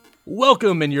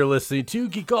Welcome, and you're listening to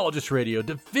Geekologist Radio,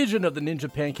 division of the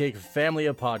Ninja Pancake family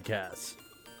of podcasts.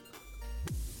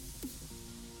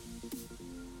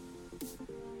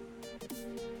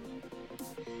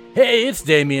 Hey, it's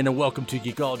Damien, and welcome to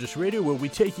Geekologist Radio, where we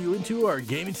take you into our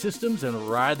gaming systems and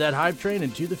ride that hype train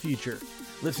into the future.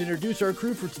 Let's introduce our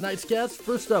crew for tonight's cast.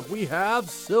 First up, we have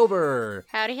Silver.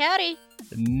 Howdy, howdy.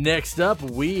 Next up,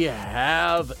 we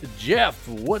have Jeff.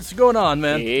 What's going on,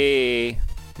 man? Hey,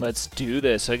 let's do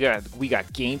this. We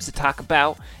got games to talk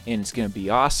about, and it's going to be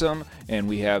awesome. And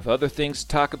we have other things to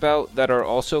talk about that are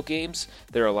also games.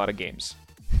 There are a lot of games.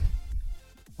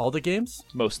 All the games?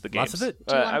 Most of the games. Lots of it?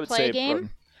 Do you want to play a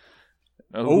game?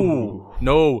 Oh,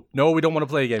 no, we don't want to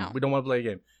play a game. No. We don't want to play a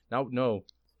game. No.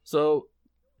 So,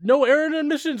 no error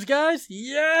admissions, guys.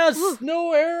 Yes, Woo.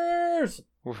 no errors.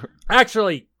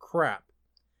 Actually, crap.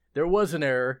 There was an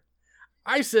error.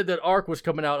 I said that Ark was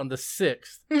coming out on the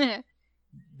 6th.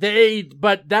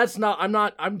 But that's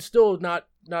not, I'm still not,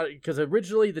 because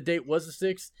originally the date was the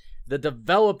 6th. The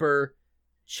developer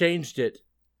changed it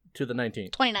to the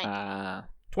 19th. 29th.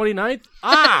 29th?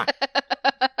 Ah!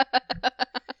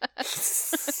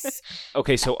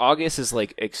 Okay, so August is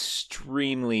like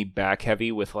extremely back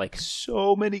heavy with like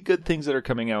so many good things that are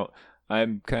coming out.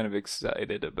 I'm kind of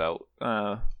excited about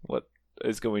what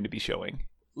is going to be showing.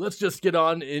 Let's just get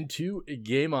on into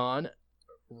Game On.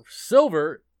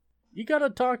 Silver, you got to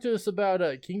talk to us about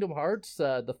Kingdom Hearts,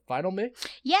 the final mix?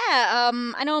 Yeah,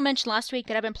 I know I mentioned last week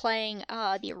that I've been playing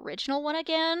the original one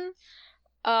again.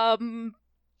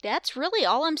 That's really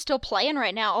all I'm still playing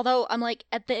right now. Although I'm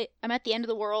at the end of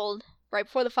the world, right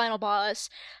before the final boss.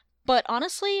 But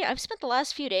honestly, I've spent the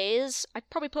last few days, I've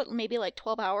probably put maybe like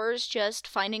 12 hours just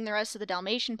finding the rest of the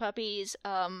Dalmatian puppies.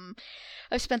 I've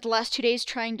spent the last 2 days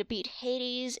trying to beat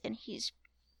Hades, and he's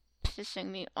pissing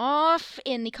me off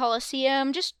in the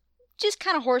Colosseum. Just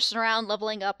kind of horsing around,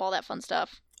 leveling up, all that fun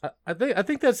stuff. I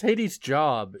think that's Hades'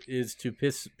 job, is to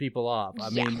piss people off. I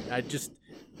Yeah. mean, I just,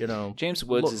 James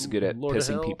Woods is good at Lord of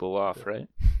pissing Hell. people off, right?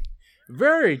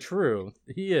 Very true.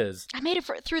 He is. I made it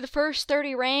through the first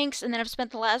 30 ranks, and then I've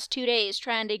spent the last 2 days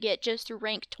trying to get just through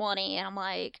rank 20, and I'm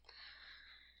like,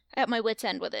 at my wit's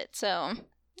end with it. So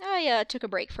I took a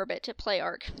break for a bit to play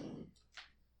Ark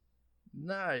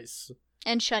Nice.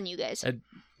 and shun you guys.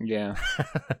 Yeah.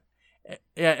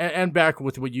 Yeah, and back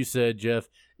with what you said, Jeff.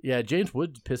 Yeah, James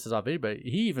Woods pisses off anybody.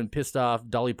 He even pissed off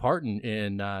Dolly Parton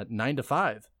in 9 to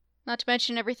 5. Not to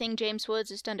mention everything James Woods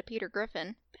has done to Peter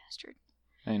Griffin. Bastard.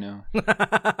 I know.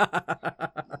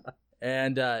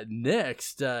 And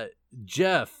next,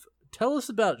 Jeff, tell us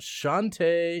about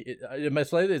Shantae. Am I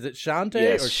saying, is it Shantae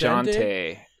Yes, or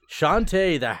Shantae?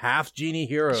 Shantae, the half genie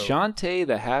hero. Shantae,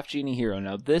 the half genie hero.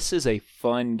 Now, this is a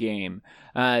fun game.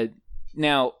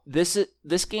 Now, this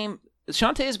game,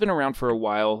 Shantae has been around for a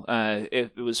while.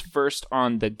 It was first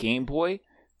on the Game Boy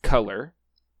Color,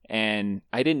 and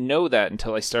I didn't know that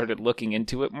until I started looking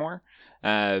into it more.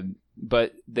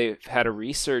 But they've had a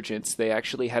resurgence. They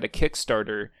actually had a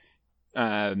Kickstarter,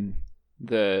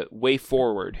 the Way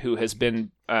Forward, who has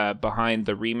been behind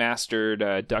the remastered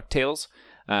DuckTales,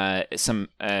 some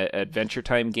Adventure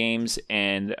Time games,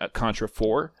 and Contra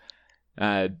 4.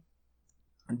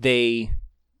 They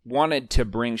wanted to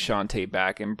bring Shantae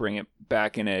back and bring it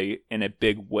back in a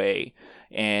big way,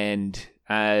 and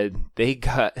they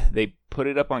put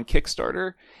it up on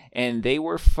Kickstarter, and they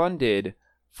were funded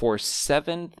for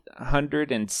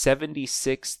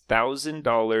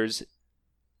 $776,000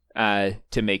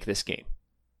 to make this game.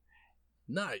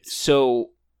 Nice. So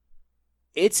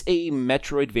it's a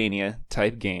Metroidvania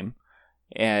type game.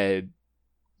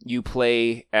 You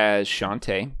play as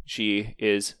Shantae. She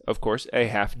is, of course, a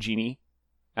half genie,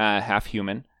 half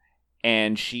human,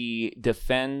 and she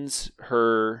defends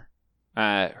her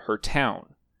town.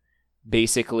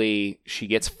 Basically, she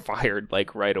gets fired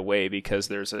right away because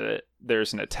there's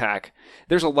an attack.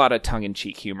 There's a lot of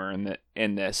tongue-in-cheek humor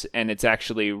in this, and it's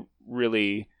actually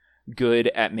really good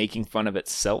at making fun of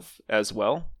itself as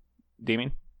well.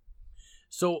 Damien?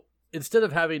 So instead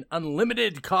of having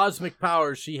unlimited cosmic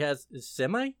powers, she has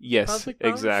semi-cosmic Yes, powers?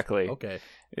 exactly. Okay.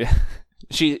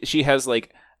 She has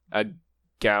like a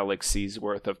galaxy's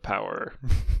worth of power.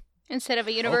 Instead of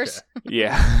a universe. Okay.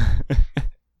 Yeah.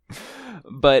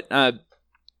 But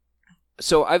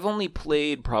so I've only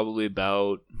played probably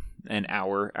about an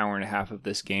hour and a half of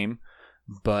this game,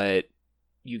 but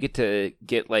you get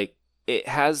it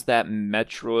has that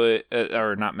Metroid,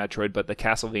 or not Metroid, but the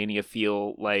Castlevania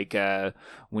feel,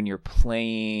 when you're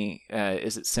playing,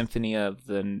 is it Symphony of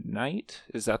the Night?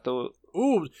 Is that the...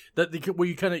 Ooh, where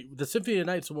you kind of, the Symphony of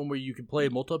the Night's the one where you can play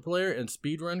multiplayer and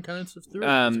speedrun kind of stuff through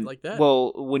it, like that.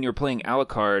 Well, when you're playing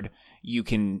Alucard, you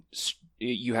can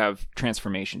you have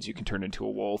transformations. You can turn into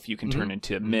a wolf. You can turn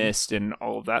into mist and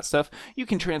all of that stuff. You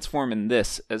can transform in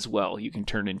this as well. You can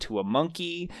turn into a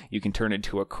monkey. You can turn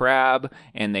into a crab,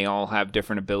 and they all have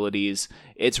different abilities.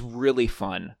 It's really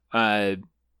fun.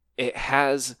 It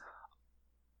has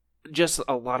just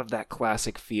a lot of that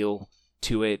classic feel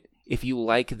to it. If you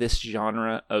like this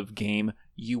genre of game,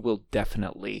 you will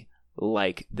definitely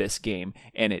like this game.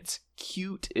 And it's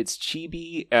cute, it's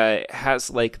chibi, it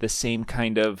has like the same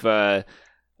kind of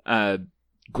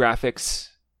graphics.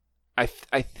 I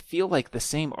feel like the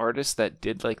same artist that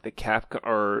did like the Capcom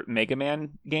or Mega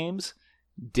Man games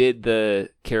did the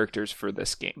characters for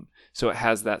this game, so it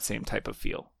has that same type of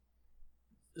feel.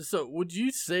 So would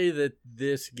you say that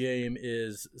this game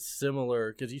is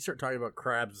similar, because you start talking about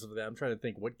crabs and stuff like that, I'm trying to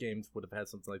think what games would have had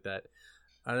something like that.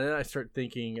 And then I start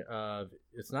thinking of,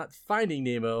 it's not Finding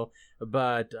Nemo,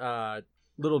 but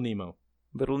Little Nemo.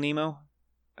 Little Nemo?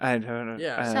 I don't know.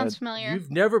 Yeah, sounds familiar. You've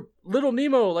never... Little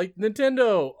Nemo, like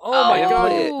Nintendo. Oh my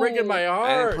god, it's breaking my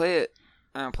heart.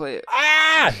 I don't play it.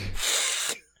 Ah!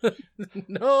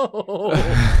 No.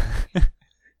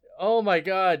 Oh my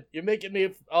god, you're making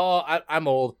me... Oh, I'm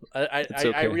old.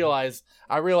 Okay. I realize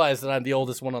that I'm the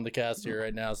oldest one on the cast here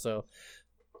right now, so...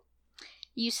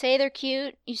 You say they're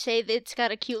cute. You say that it's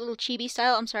got a cute little chibi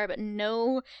style. I'm sorry, but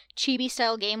no chibi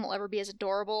style game will ever be as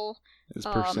adorable,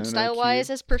 style-wise,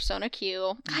 as Persona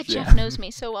Q. God, Yeah. Jeff knows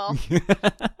me so well.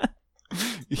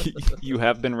 You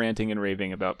have been ranting and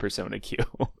raving about Persona Q.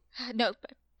 No,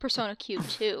 Persona Q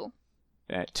 2.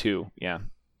 At 2, yeah.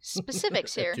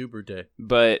 Specifics here. Tuber Day.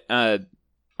 But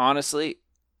honestly,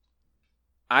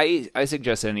 I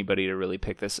suggest anybody to really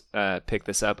pick this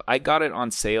up. I got it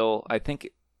on sale. I think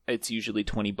it's usually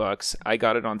 $20. I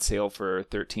got it on sale for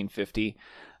 $13.50.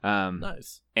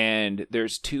 Nice. And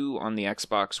there's 2 on the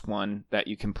Xbox One that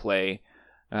you can play.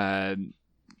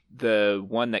 The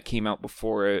one that came out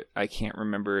before it, I can't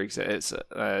remember exactly. It's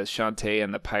Shantae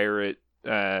and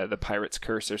the Pirate's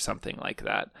Curse or something like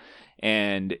that.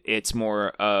 And it's more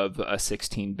of a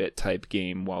 16-bit type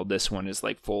game, while this one is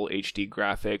like full HD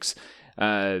graphics.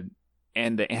 And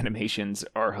the animations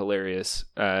are hilarious.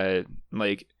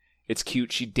 Like, it's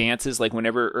cute. She dances like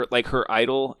whenever, like her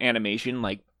idle animation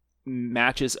like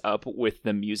matches up with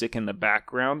the music in the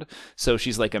background. So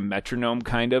she's like a metronome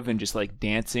kind of, and just like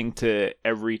dancing to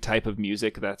every type of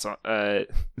music that's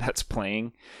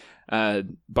playing.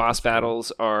 Boss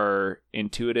battles are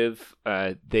intuitive.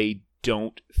 They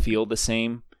don't feel the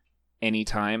same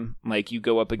anytime. Like, you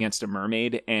go up against a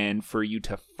mermaid, and for you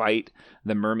to fight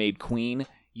the mermaid queen,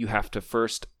 you have to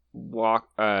first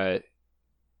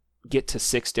get to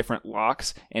 6 different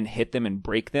locks and hit them and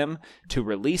break them to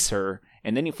release her,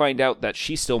 and then you find out that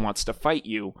she still wants to fight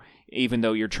you even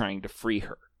though you're trying to free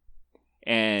her.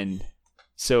 And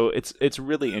so it's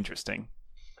really interesting.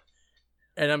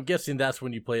 And I'm guessing that's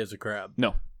when you play as a crab.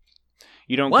 No.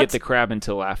 You don't What? get the crab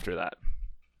until after that.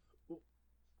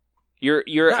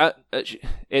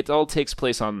 It all takes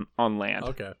place on land.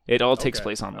 Okay. It all takes Okay.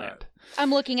 place on All land. right.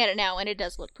 I'm looking at it now, and it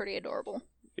does look pretty adorable.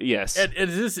 Yes. And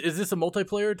is this a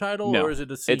multiplayer title, No, or is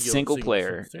it a single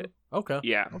player. Okay.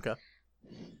 Yeah. Okay.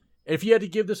 If you had to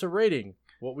give this a rating,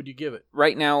 what would you give it?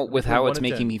 Right now, with Between how 1 it's and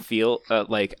making 10. me feel,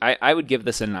 I would give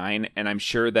this a 9, and I'm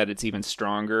sure that it's even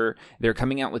stronger. They're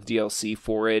coming out with DLC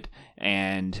for it,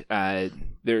 and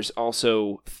there's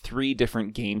also 3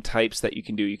 different game types that you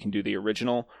can do. You can do the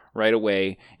original right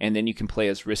away, and then you can play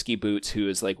as Risky Boots, who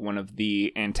is like one of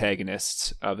the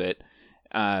antagonists of it.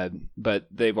 But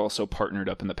they've also partnered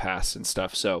up in the past and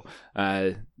stuff. So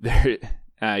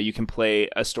you can play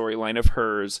a storyline of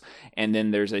hers, and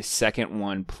then there's a second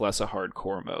one plus a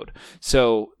hardcore mode.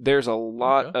 So there's a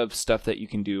lot of stuff that you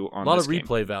can do on this game. A lot of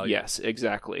replay value. Yes,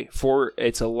 exactly.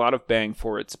 It's a lot of bang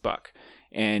for its buck,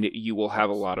 and you will have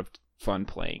a lot of fun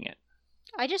playing it.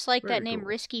 I just like Very that name, cool.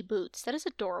 Risky Boots. That is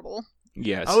adorable.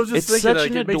 Yes, I was just it's thinking, such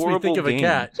like, an it makes me think adorable of a game.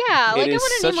 cat. Yeah, like It I is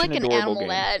want to such name like an an adorable animal game.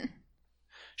 that.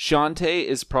 Shantae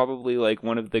is probably like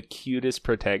one of the cutest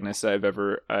protagonists I've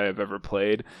ever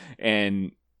played,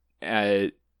 and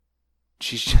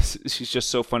she's just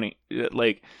so funny.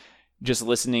 Like, just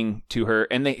listening to her,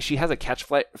 and she has a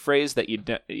catchphrase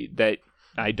that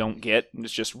I don't get.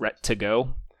 It's just "ret to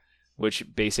go,"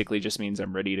 which basically just means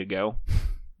I'm ready to go.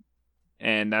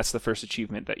 And that's the first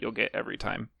achievement that you'll get every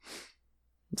time.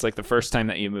 It's like the first time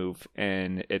that you move,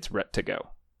 and it's "ret to go."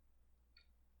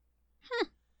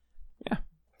 Yeah.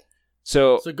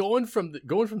 So going from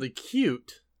the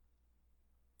cute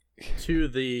to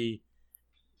the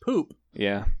poop,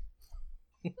 yeah.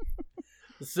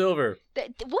 Silver.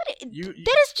 That You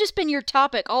has just been your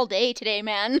topic all day today,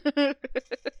 man.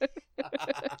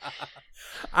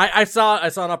 I saw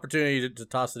an opportunity to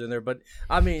toss it in there, but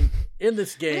I mean, in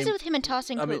this game, What is it with him and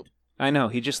tossing poop? I know,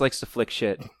 he just likes to flick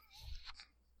shit.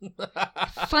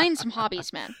 Find some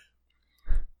hobbies, man.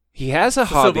 He has a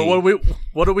hobby. So, but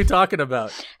what are we talking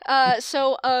about? I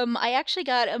actually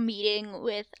got a meeting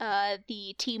with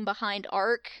the team behind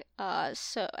Ark.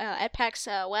 At PAX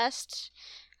West.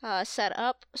 Set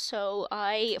up, so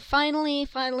I finally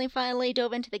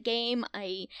dove into the game.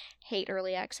 I hate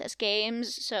early access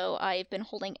games, so I've been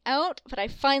holding out, but I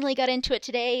finally got into it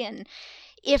today, and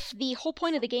if the whole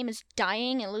point of the game is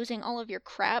dying and losing all of your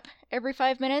crap every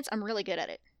 5 minutes, I'm really good at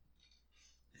it.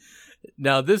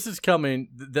 Now, this is coming,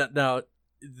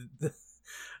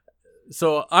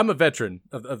 so I'm a veteran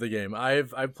of the game.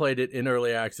 I've played it in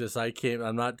early access.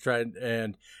 I'm not trying,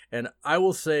 and I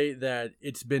will say that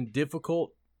it's been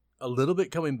difficult a little bit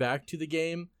coming back to the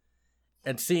game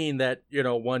and seeing that,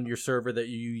 your server that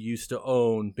you used to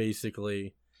own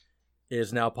basically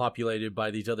is now populated by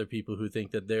these other people who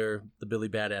think that they're the Billy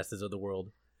Badasses of the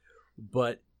world.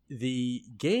 But the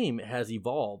game has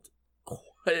evolved.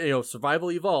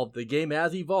 Survival evolved. The game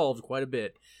has evolved quite a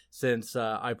bit since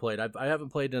I played. I haven't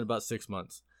played in about 6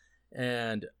 months.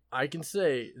 And I can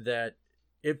say that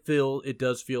it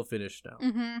does feel finished now.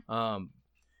 Mm-hmm.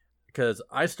 Because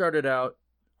I started out,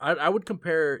 I would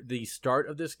compare the start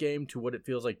of this game to what it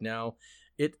feels like now.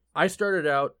 I started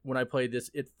out when I played this,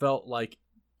 it felt like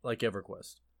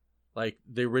EverQuest. Like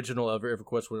the original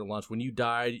EverQuest when it launched. When you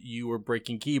died, you were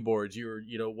breaking keyboards, you were,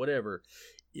 whatever.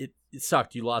 It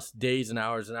sucked. You lost days and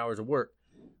hours of work.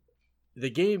 The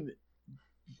game,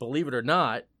 believe it or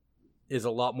not, is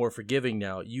a lot more forgiving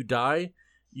now. You die,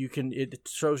 it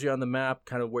shows you on the map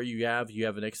kind of where you have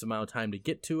an X amount of time to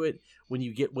get to it. When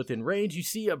you get within range, you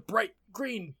see a bright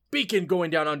green beacon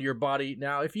going down onto your body.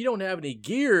 Now, if you don't have any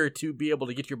gear to be able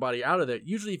to get your body out of there,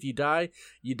 usually if you die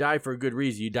for a good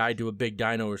reason. You die to a big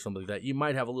dino or something like that. You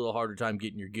might have a little harder time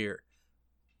getting your gear.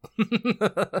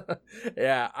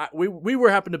 Yeah, we were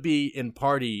happen to be in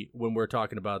party when we're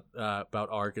talking about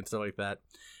Ark and stuff like that,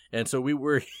 and so we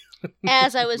were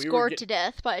as I was gored to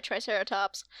death by a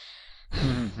Triceratops.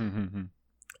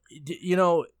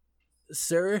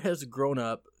 Sarah has grown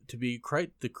up to be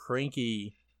quite the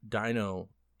cranky dino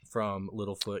from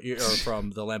Littlefoot or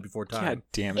from The Land Before Time. God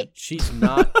damn it! She's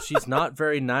not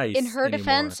very nice. In her anymore.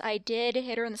 defense, I did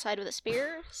hit her in the side with a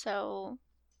spear, so.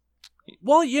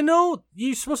 Well, you're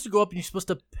supposed to go up and you're supposed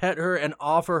to pet her and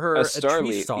offer her a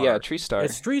tree star. Yeah, a tree star.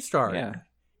 It's tree star. Yeah.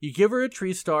 You give her a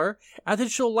tree star, and then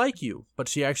she'll like you. But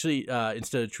she actually,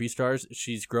 instead of tree stars,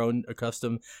 she's grown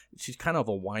accustomed. She's kind of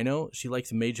a wino. She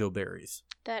likes majo berries.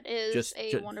 That is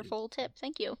a wonderful tip.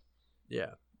 Thank you.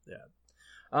 Yeah.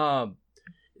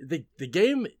 The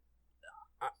game.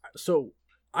 So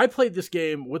I played this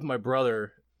game with my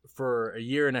brother for a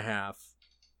year and a half,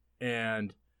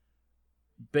 and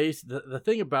the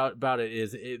thing about it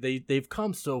is they've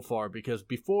come so far, because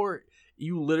before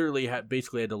you literally had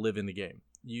to live in the game.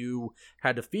 You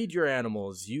had to feed your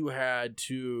animals. You had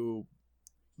to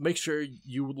make sure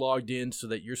you logged in so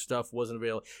that your stuff wasn't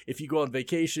available. If you go on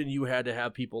vacation, you had to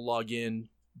have people log in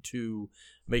to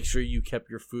make sure you kept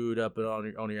your food up and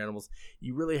on your animals.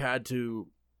 You really had to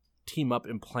team up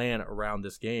and plan around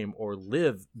this game or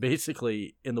live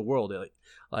basically in the world.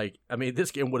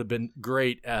 This game would have been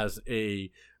great as a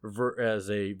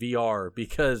VR,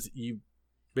 because you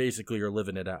basically are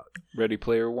living it out. Ready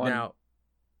Player One. Now,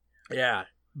 yeah,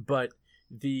 but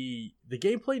the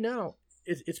gameplay now,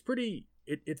 it's pretty.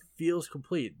 It feels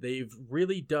complete. They've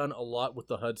really done a lot with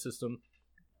the HUD system.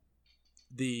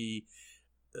 The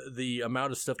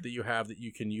amount of stuff that you have that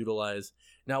you can utilize.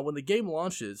 Now, when the game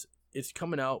launches, it's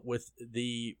coming out with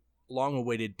the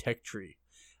long-awaited tech tree.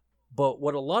 But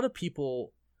what a lot of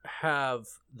people have,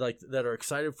 that are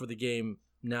excited for the game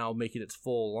now making its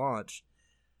full launch,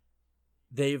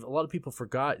 a lot of people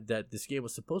forgot that this game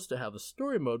was supposed to have a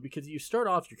story mode, because you start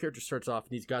off, your character starts off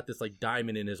and he's got this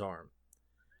diamond in his arm.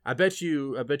 I bet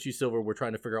you, Silver, were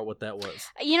trying to figure out what that was.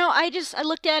 I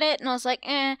looked at it and I was like,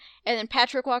 eh. And then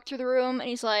Patrick walked through the room and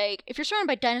he's like, if you're surrounded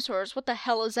by dinosaurs, what the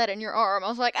hell is that in your arm? I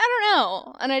was like, I don't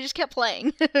know. And I just kept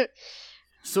playing.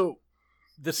 So,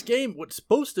 this game, what's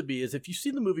supposed to be is, if you see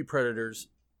the movie Predators,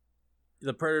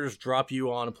 the Predators drop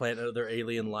you on a planet, their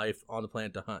alien life on the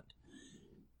planet to hunt.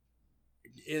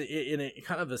 In a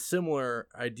kind of a similar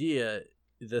idea,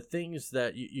 the things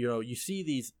that you see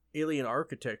these alien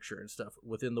architecture and stuff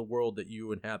within the world that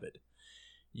you inhabit.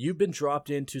 You've been dropped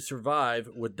in to survive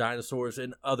with dinosaurs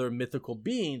and other mythical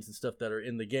beings and stuff that are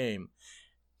in the game.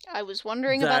 I was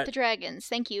wondering about the dragons.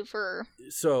 Thank you for.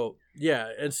 So yeah,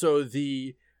 and so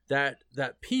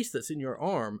that piece that's in your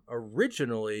arm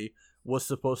originally was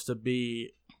supposed to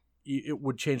be, it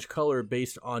would change color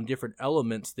based on different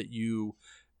elements that you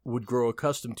would grow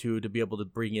accustomed to be able to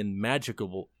bring in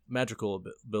magical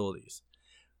abilities.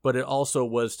 But it also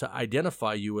was to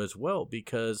identify you as well,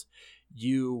 because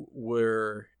you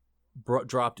were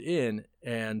dropped in,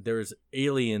 and there's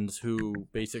aliens who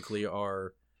basically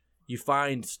are, you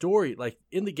find story, like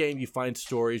in the game you find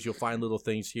stories, you'll find little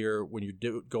things here when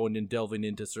you're going and delving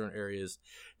into certain areas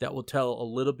that will tell a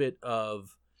little bit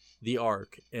of the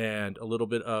Ark and a little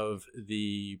bit of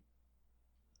the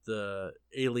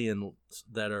aliens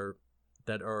that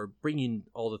are bringing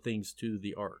all the things to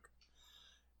the Ark.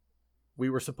 We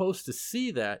were supposed to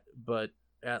see that, but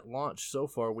at launch so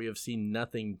far we have seen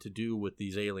nothing to do with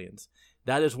these aliens.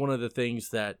 That is one of the things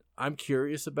that I'm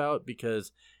curious about,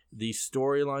 because the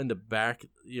storyline, the back,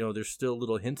 there's still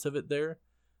little hints of it there,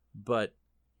 but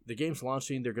the game's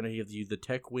launching. They're going to give you the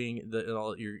tech wing,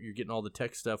 you're getting all the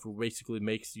tech stuff, which basically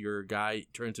makes your guy,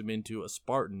 turns him into a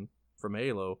Spartan from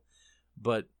Halo,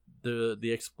 but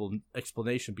the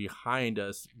explanation behind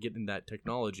us getting that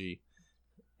technology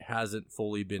hasn't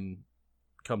fully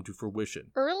come to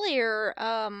fruition. Earlier,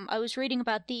 I was reading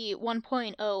about the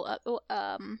 1.0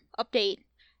 update,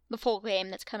 the full game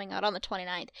that's coming out on the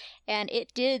 29th, and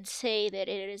it did say that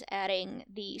it is adding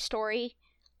the story.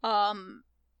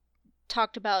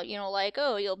 Talked about,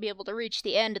 you'll be able to reach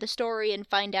the end of the story and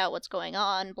find out what's going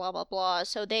on, blah, blah, blah.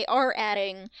 So they are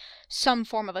adding some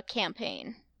form of a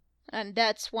campaign, and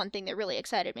that's one thing that really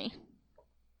excited me.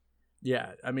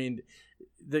 Yeah, I mean,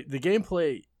 the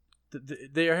gameplay,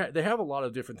 they have a lot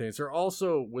of different things. They're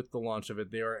also, with the launch of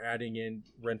it, they are adding in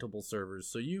rentable servers,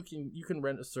 so you can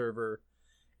rent a server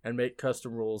and make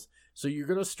custom rules. So you're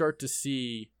going to start to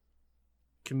see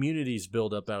communities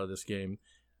build up out of this game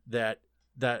that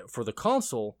for the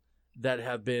console that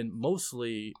have been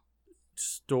mostly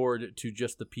stored to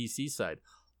just the PC side.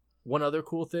 One other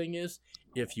cool thing is,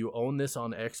 if you own this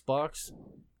on Xbox,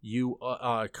 you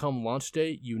come launch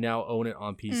date, you now own it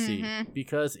on PC,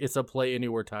 because it's a play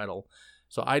anywhere title.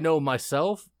 So I know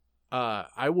myself,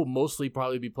 I will mostly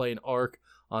probably be playing Ark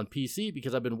on PC,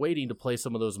 because I've been waiting to play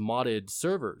some of those modded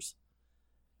servers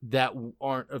that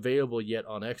aren't available yet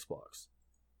on Xbox.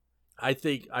 I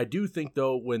do think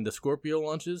though, when the Scorpio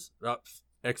launches,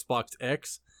 Xbox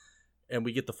X, and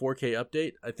we get the 4K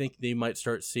update, I think they might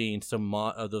start seeing some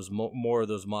more of those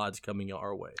mods coming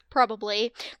our way.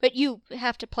 Probably, but you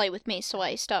have to play with me, so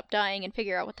I stop dying and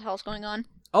figure out what the hell's going on.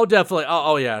 Oh, definitely.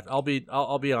 Oh yeah, I'll be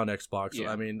on Xbox.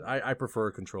 Yeah. I mean, I prefer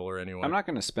a controller anyway. I'm not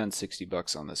going to spend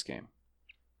 $60 on this game.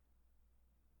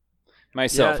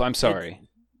 Myself, yeah, I'm sorry.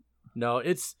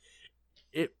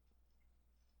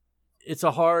 It's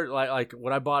a hard, like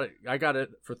when I bought it, I got it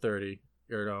for $30,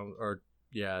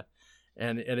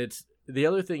 and it's, the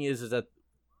other thing is that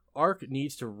Ark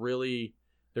needs to really,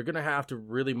 they're gonna have to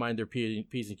really mind their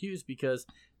P's and Q's, because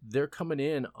they're coming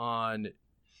in on,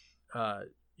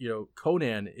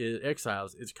 Conan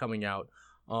Exiles is coming out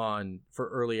for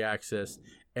early access,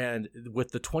 and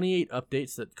with the 28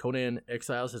 updates that Conan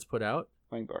Exiles has put out,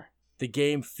 the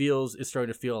game is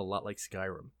starting to feel a lot like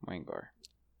Skyrim. Wangbar.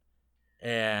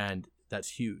 And that's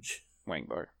huge.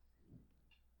 Wangbar.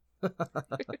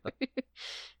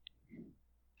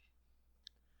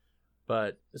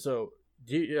 But so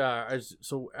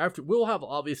after, we'll have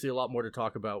obviously a lot more to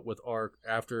talk about with Ark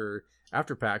after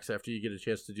PAX, after you get a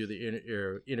chance to do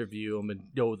the interview them and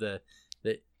know the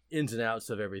ins and outs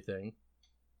of everything.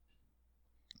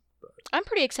 I'm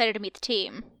pretty excited to meet the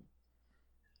team.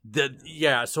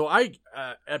 So I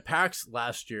at PAX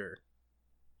last year,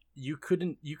 you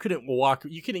couldn't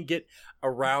get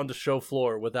around the show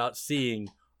floor without seeing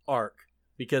Ark,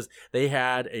 because they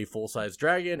had a full-size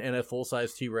dragon and a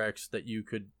full-size T-Rex that you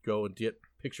could go and get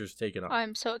pictures taken of.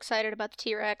 I'm so excited about the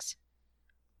T-Rex.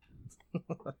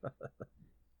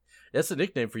 That's a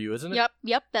nickname for you, isn't it?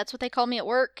 Yep, that's what they call me at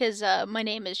work, because my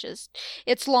name is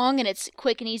it's long and it's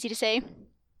quick and easy to say.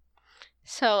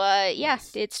 So,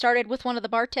 it started with one of the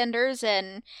bartenders,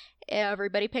 and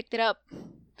everybody picked it up.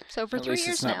 So for 3 years now. At least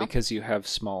it's not because you have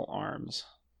small arms,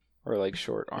 or like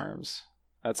short arms.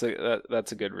 That's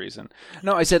a good reason.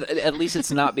 No, I said at least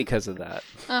it's not because of that.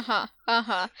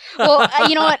 Well,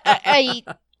 you know what? I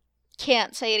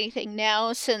can't say anything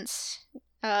now, since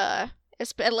at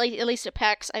least at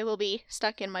PAX I will be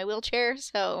stuck in my wheelchair,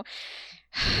 so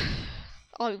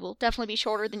I will definitely be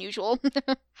shorter than usual.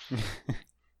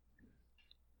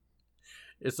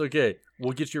 It's okay.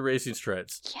 We'll get you racing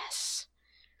strats. Yes.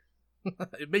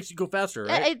 It makes you go faster,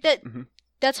 right?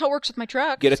 That's how it works with my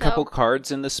truck. Get a couple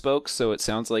cards in the spokes so it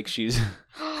sounds like she's...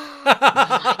 Oh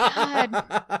my god.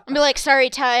 I'll be like, sorry,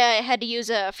 Ty, I had to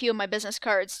use a few of my business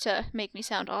cards to make me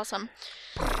sound awesome.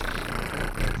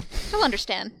 He'll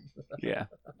understand. Yeah.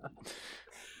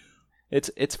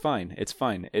 It's fine. It's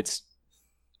fine. It's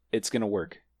gonna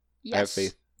work. Yes. I have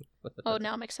faith. Oh,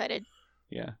 now I'm excited.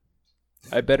 Yeah.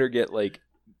 I better get like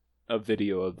a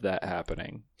video of that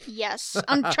happening. Yes.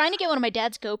 I'm trying to get one of my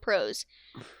dad's GoPros.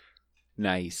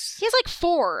 Nice. He has like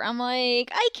 4. I'm like,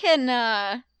 I can,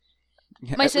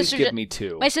 Yeah, my at sister least give me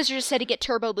 2. My sister just said to get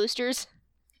turbo boosters.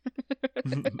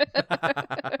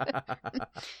 That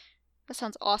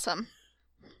sounds awesome.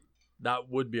 That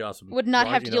would be awesome. Would not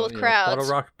have to deal with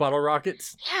crowds. Bottle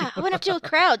rockets. Yeah, I wouldn't have to deal with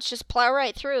crowds. Just plow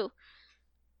right through.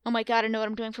 Oh my god, I know what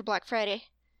I'm doing for Black Friday.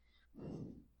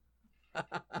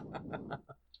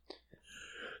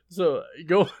 So,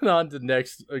 going on to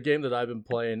next, a game that I've been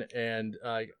playing, and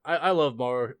I love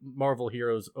Marvel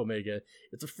Heroes Omega.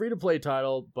 It's a free-to-play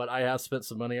title, but I have spent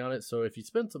some money on it, so if you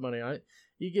spend some money on it,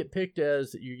 you get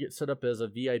set up as a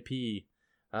VIP,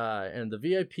 and the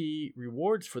VIP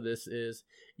rewards for this is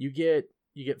you get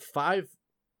 5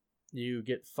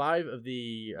 of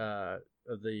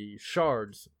the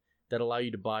shards that allow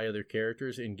you to buy other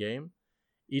characters in game.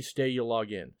 Each day you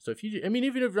log in. So even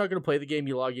if you're not going to play the game,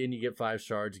 you log in, you get 5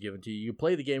 shards given to you. You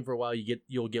play the game for a while,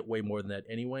 you'll get way more than that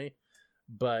anyway.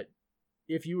 But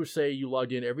if you were say you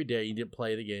logged in every day, you didn't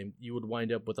play the game, you would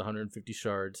wind up with 150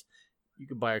 shards. You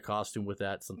could buy a costume with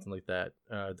that, something like that,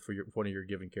 for one of your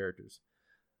given characters.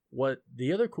 What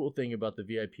the other cool thing about the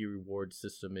VIP reward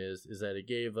system is that it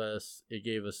gave us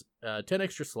 10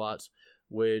 extra slots,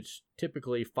 which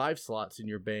typically 5 slots in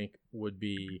your bank would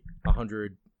be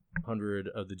 100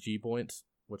 of the G points,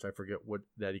 which I forget what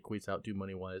that equates out to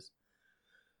money wise.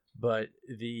 But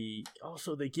they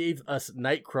gave us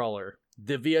Nightcrawler.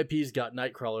 The VIPs got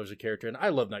Nightcrawler as a character, and I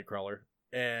love Nightcrawler.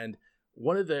 And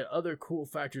one of the other cool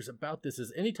factors about this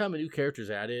is anytime a new character is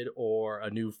added or a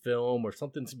new film or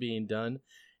something's being done,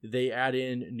 they add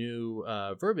in new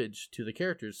verbiage to the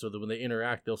characters so that when they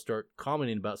interact, they'll start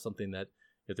commenting about something that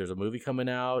if there's a movie coming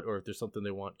out or if there's something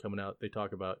they want coming out, they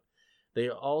talk about. They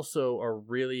also are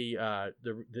really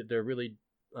they're really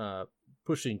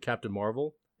pushing Captain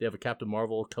Marvel. They have a Captain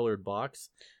Marvel colored box,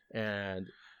 and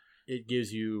it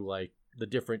gives you like the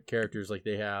different characters. Like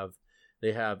they have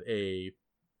a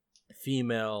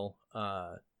female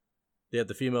they have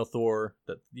the female Thor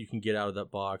that you can get out of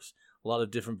that box. A lot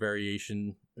of different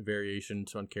variations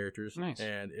on characters. Nice.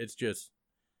 And it's just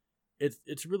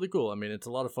it's really cool. I mean, it's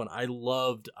a lot of fun. I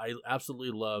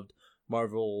absolutely loved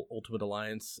Marvel Ultimate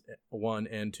Alliance 1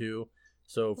 and 2.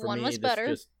 So for 1 me, was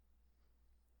better.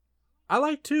 I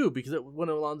like 2 because it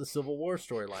went along the Civil War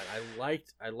storyline. I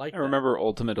remember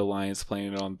Ultimate Alliance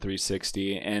playing it on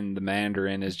 360, and the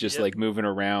Mandarin is just like moving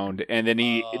around, and then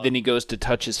he goes to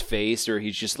touch his face, or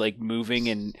he's just like moving,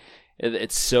 and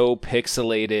it's so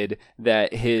pixelated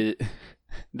that his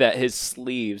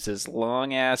sleeves, his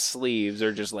long ass sleeves,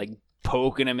 are just like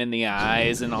poking him in the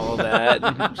eyes and all of that.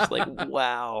 And I'm just like,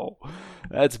 wow,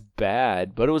 that's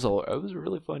bad. But it was a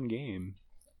really fun game.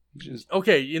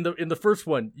 Okay, in the first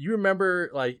one, you remember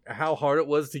like how hard it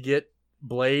was to get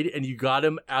Blade, and you got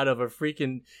him out of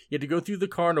you had to go through the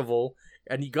carnival,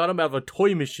 and you got him out of a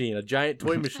toy machine, a giant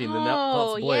toy machine. And that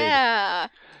pops Blade. Yeah.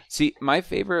 See, my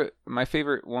favorite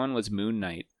one was Moon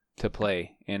Knight to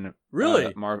play in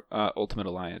really Ultimate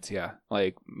Alliance. Yeah,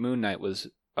 like Moon Knight was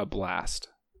a blast.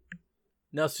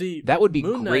 Now, see, that would be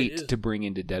great to bring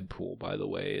into Deadpool. By the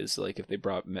way, is like if they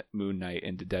brought Moon Knight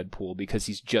into Deadpool, because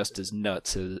he's just as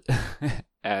nuts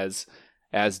as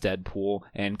Deadpool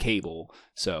and Cable.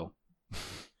 So,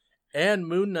 and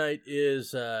Moon Knight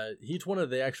is he's one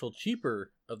of the actual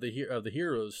cheaper of the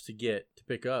heroes to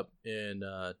pick up in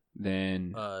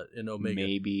Omega.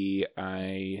 Maybe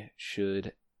I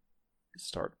should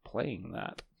start playing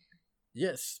that.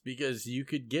 Yes, because you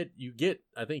get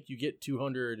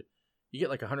 200. You get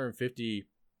like 150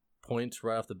 points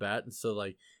right off the bat, and so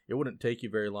like it wouldn't take you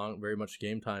very much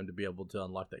game time to be able to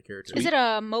unlock that character. Is it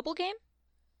a mobile game?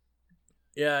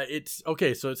 Yeah, it's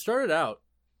okay. So it started out,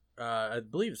 I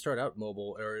believe it started out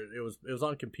mobile, or it was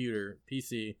on computer,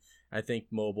 PC, I think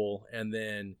mobile, and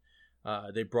then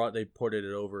they ported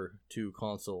it over to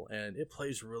console, and it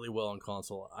plays really well on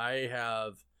console. I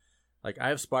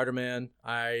have Spider-Man.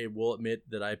 I will admit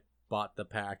that I bought the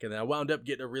pack, and then I wound up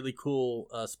getting a really cool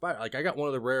Spider. Like I got one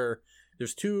of the rare.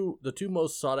 There's the two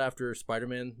most sought after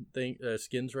Spider-Man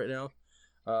skins right now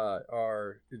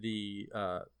are the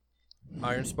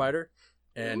Iron Spider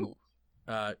and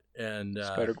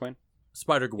Spider-Gwen.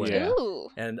 Spider-Gwen. Yeah. Ooh.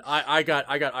 And I got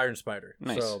Iron Spider.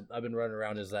 Nice. So I've been running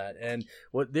around as that. And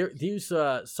what these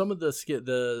some of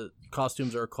the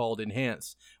costumes are called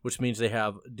enhanced, which means they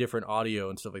have different audio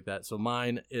and stuff like that. So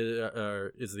mine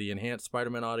is the enhanced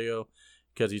Spider-Man audio.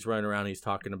 because he's running around and he's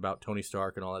talking about Tony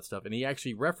Stark and all that stuff. And he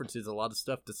actually references a lot of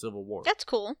stuff to Civil War. That's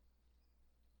cool.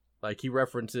 Like, he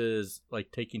references,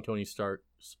 like, taking Tony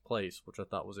Stark's place, which I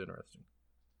thought was interesting.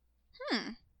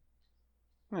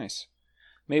 Nice.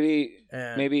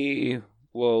 Maybe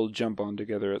we'll jump on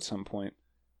together at some point.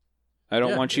 I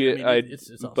don't want you...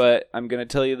 it's awesome. But I'm going to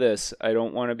tell you this. I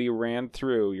don't want to be ran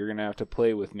through. You're going to have to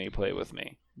play with me.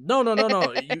 No.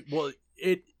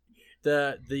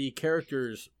 The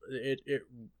characters,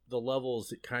 the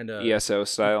levels, it kind of... ESO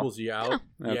style? Equals you out.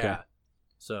 Okay. Yeah.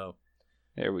 So...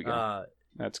 There we go.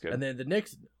 That's good. And then the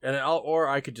next... or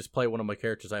I could just play one of my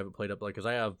characters I haven't played up, because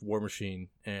I have War Machine,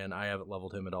 and I haven't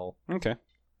leveled him at all. Okay.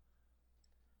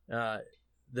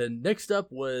 The next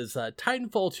up was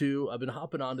Titanfall 2. I've been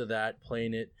hopping onto that,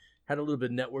 playing it. Had a little bit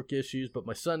of network issues, but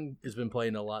my son has been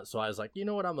playing a lot, so I was like, you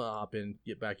know what, I'm going to hop in,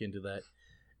 get back into that.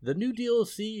 The new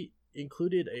DLC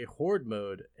included a Horde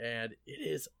mode, and it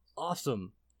is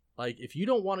awesome. Like, if you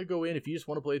don't want to go in, if you just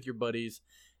want to play with your buddies,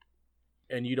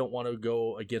 and you don't want to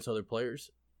go against other players,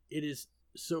 it is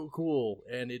so cool,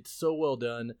 and it's so well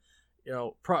done. You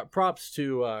know, props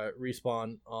to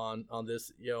Respawn on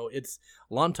this. You know, it's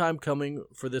a long time coming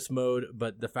for this mode,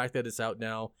 but the fact that it's out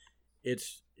now,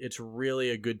 it's really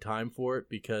a good time for it,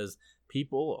 because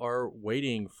people are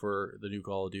waiting for the new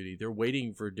Call of Duty. They're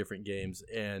waiting for different games,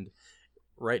 and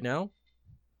right now,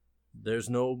 there's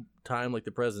no time like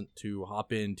the present to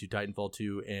hop into Titanfall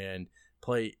 2 and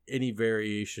play any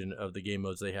variation of the game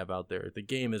modes they have out there. The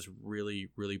game has really,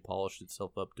 really polished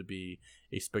itself up to be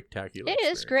a spectacular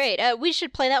experience. Is great. We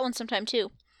should play that one sometime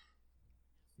too.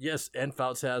 Yes, and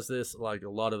Fouts has this. Like, a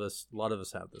lot of us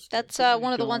have this. That's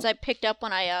one of the ones I picked up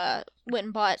when I went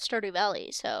and bought Stardew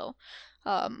Valley. So,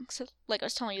 like I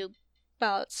was telling you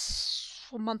about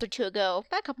a month or two ago,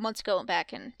 back a couple months ago, went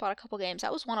back and bought a couple games.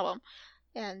 That was one of them,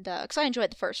 and because I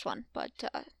enjoyed the first one, but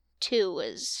 2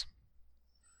 is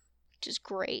just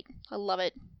great. I love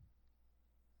it.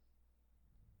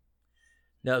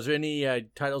 Now, is there any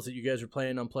titles that you guys are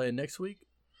planning on playing next week?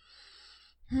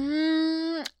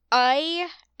 I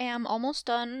am almost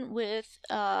done with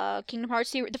Kingdom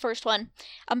Hearts, the first one.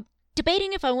 I'm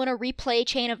debating if I want to replay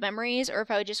Chain of Memories or if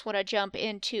I would just want to jump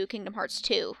into Kingdom Hearts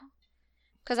 2.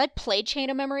 Because I played Chain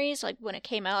of Memories, like, when it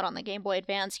came out on the Game Boy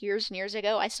Advance years and years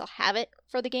ago. I still have it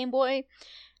for the Game Boy.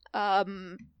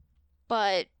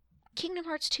 But Kingdom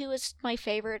Hearts 2 is my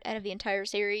favorite out of the entire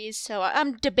series, so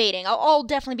I'm debating. I'll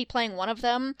definitely be playing one of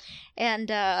them, and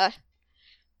that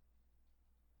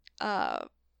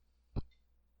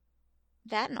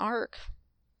and Ark.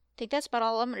 I think that's about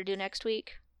all I'm gonna do next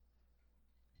week.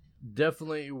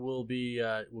 Definitely, we'll be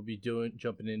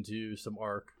jumping into some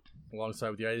Ark alongside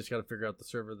with you. I just got to figure out the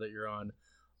server that you're on.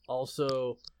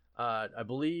 Also, I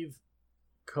believe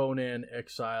Conan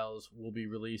Exiles will be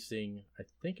releasing. I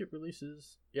think it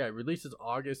releases. Yeah, it releases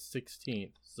August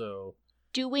 16th. So,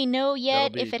 do we know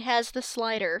yet if it has the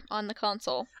slider on the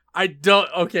console? I don't.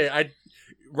 Okay,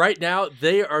 right now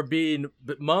they are being.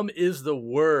 But mum is the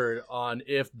word on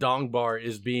if Dongbar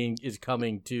is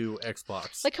coming to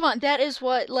Xbox. Like, come on, that is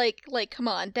what. Like, come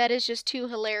on, that is just too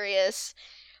hilarious.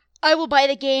 I will buy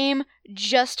the game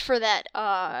just for that.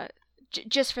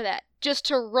 Just for that. Just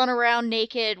to run around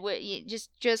naked.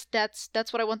 Just that's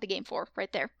what I want the game for,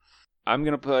 right there. I'm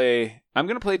gonna play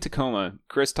Tacoma.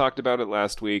 Chris talked about it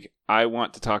last week. I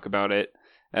want to talk about it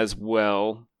as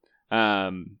well.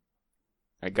 I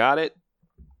got it.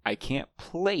 I can't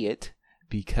play it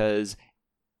because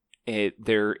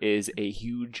there is a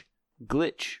huge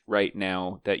glitch right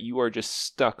now that you are just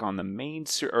stuck on the main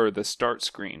or the start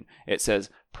screen. It says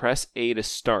press A to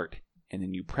start, and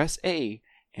then you press A,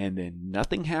 and then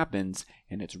nothing happens,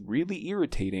 and it's really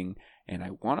irritating. And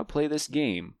I want to play this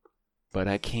game, but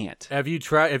I can't. Have you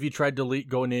tried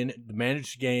going in,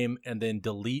 manage game, and then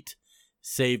delete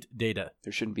saved data?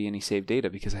 There shouldn't be any saved data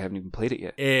because I haven't even played it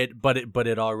yet. But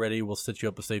it already will set you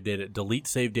up with saved data. Delete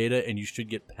saved data, and you should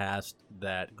get past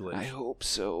that glitch. I hope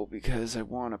so, because I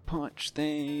want to punch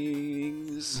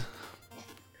things.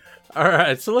 All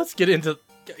right, so let's get into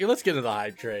the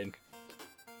hype train.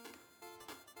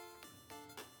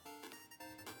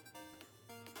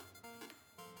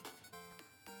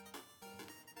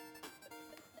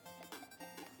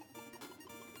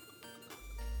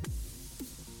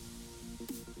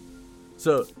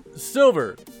 So,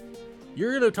 Silver, you're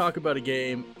going to talk about a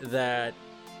game that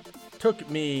took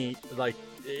me, like,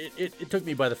 it took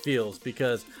me by the feels,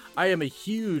 because I am a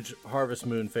huge Harvest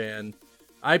Moon fan.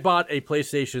 I bought a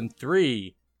PlayStation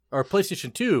 3, or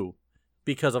PlayStation 2,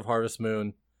 because of Harvest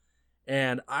Moon,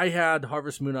 and I had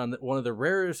Harvest Moon on one of the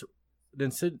rarest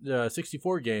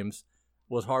 64 games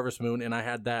was Harvest Moon, and I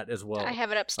had that as well. I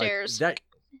have it upstairs. Like,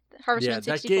 Harvest Yeah, Moon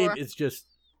that 64. game is just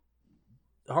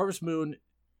Harvest Moon,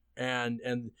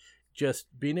 and just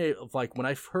being able, like, when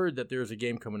I heard that there was a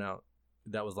game coming out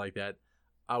that was like that,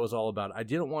 I was all about it. I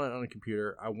didn't want it on a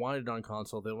computer. I wanted it on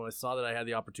console. Then when I saw that I had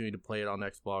the opportunity to play it on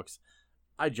Xbox,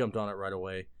 I jumped on it right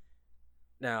away.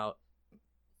 Now,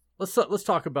 let's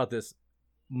talk about this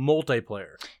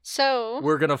multiplayer. So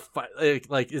We're gonna fight.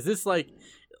 Like, is this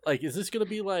is this gonna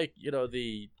be like, you know,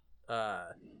 the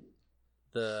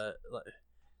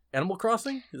Animal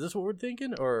Crossing? Is this what we're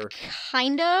thinking, or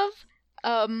kind of.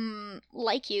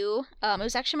 Like you, it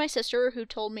was actually my sister who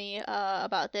told me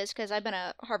about this, because I've been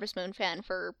a Harvest Moon fan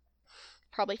for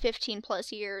probably 15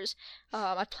 plus years.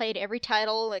 I've played every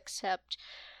title except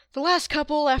the last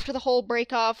couple after the whole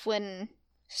break off, when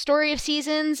Story of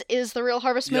Seasons is the real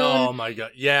Harvest Moon. Oh my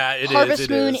god, yeah, Harvest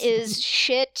Moon is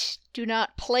shit. Do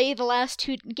not play the last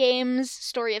two games.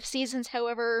 Story of Seasons,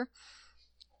 however,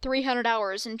 300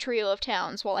 hours in Trio of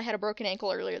Towns while I had a broken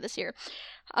ankle earlier this year.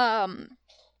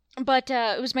 But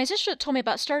it was my sister that told me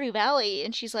about Stardew Valley,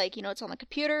 and she's like, you know, it's on the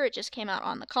computer, it just came out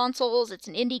on the consoles, it's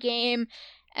an indie game,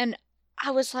 and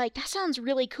I was like, that sounds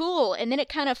really cool, and then it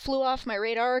kind of flew off my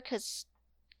radar, because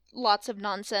lots of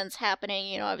nonsense happening,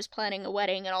 you know, I was planning a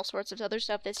wedding and all sorts of other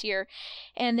stuff this year,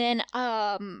 and then,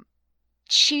 I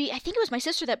think it was my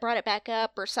sister that brought it back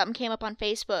up, or something came up on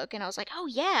Facebook, and I was like, oh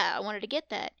yeah, I wanted to get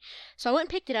that. So I went and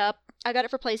picked it up. I got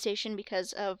it for PlayStation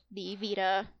because of the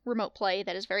Vita remote play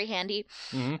that is very handy.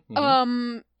 Mm-hmm,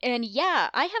 mm-hmm. And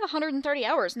yeah, I have 130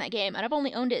 hours in that game, and I've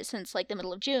only owned it since like the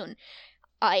middle of June.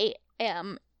 I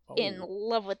am in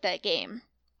love with that game.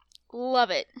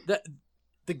 Love it. The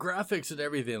graphics and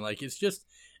everything, like, it's just,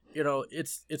 you know,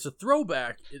 it's a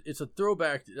throwback. It's a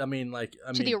throwback. To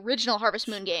the original Harvest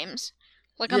Moon games,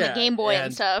 like on the Game Boy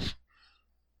and stuff.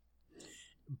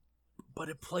 But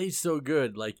it plays so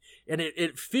good, like, and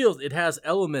it has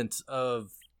elements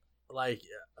of, like,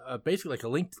 basically like a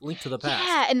link to the past.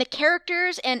 Yeah, and the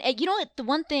characters, and you know what? The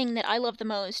one thing that I love the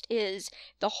most is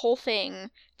the whole thing,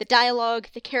 the dialogue,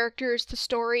 the characters, the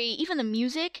story, even the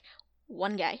music.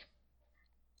 One guy.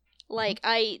 Like,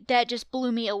 that just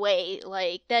blew me away.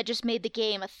 Like, that just made the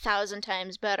game 1,000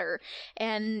 times better.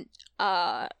 And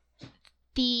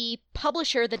the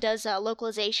publisher that does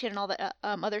localization and all the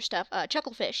other stuff,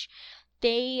 Chucklefish,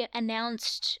 they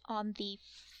announced on the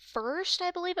 1st,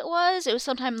 I believe it was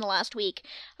sometime in the last week,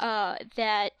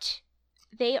 that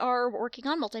they are working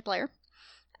on multiplayer.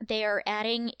 They are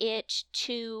adding it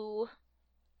to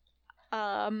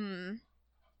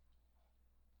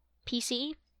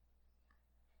PC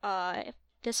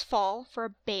this fall for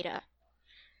a beta.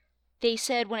 They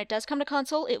said when it does come to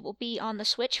console, it will be on the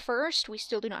Switch first. We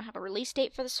still do not have a release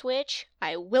date for the Switch.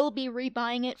 I will be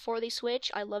rebuying it for the Switch.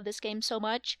 I love this game so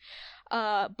much.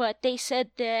 But they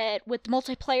said that with the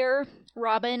multiplayer,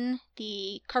 Robin,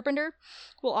 the carpenter,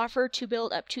 will offer to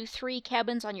build up to 3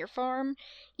 cabins on your farm,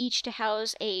 each to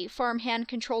house a farm hand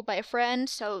controlled by a friend,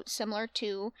 so similar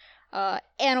to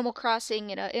Animal Crossing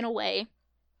in a way.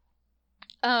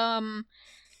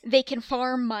 They can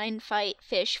farm, mine, fight,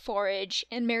 fish, forage,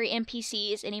 and marry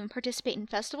NPCs, and even participate in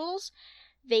festivals.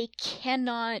 They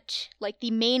cannot, like, the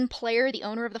main player, the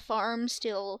owner of the farm,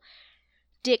 still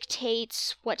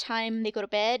dictates what time they go to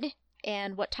bed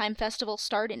and what time festivals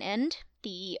start and end.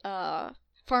 The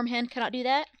farmhand cannot do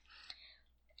that.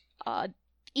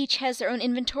 Each has their own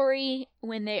inventory.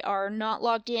 When they are not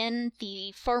logged in,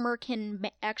 the farmer can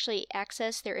actually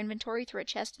access their inventory through a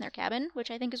chest in their cabin, which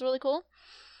I think is really cool.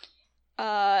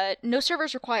 No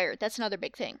servers required. That's another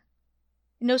big thing.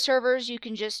 No servers. You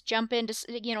can just jump into,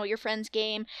 your friend's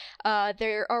game.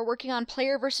 They are working on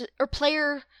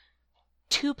two-player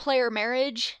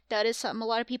marriage. That is something a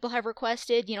lot of people have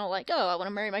requested. Like, oh, I want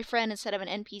to marry my friend instead of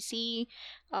an NPC.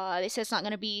 They said it's not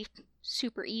going to be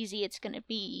super easy. It's going to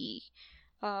be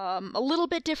a little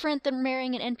bit different than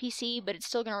marrying an NPC, but it's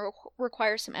still going to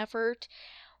require some effort.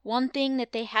 One thing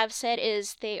that they have said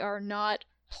is they are not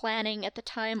planning at the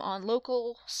time on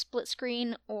local split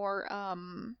screen or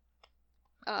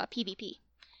PvP.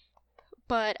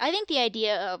 But I think the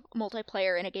idea of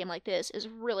multiplayer in a game like this is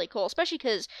really cool, especially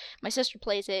because my sister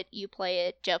plays it, you play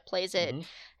it, Jeff plays it.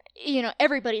 Mm-hmm.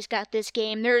 Everybody's got this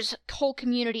game. There's whole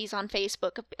communities on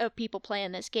Facebook of people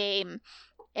playing this game.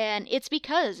 And it's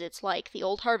because it's like the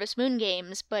old Harvest Moon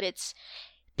games, but it's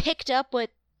picked up what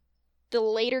the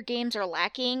later games are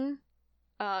lacking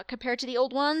compared to the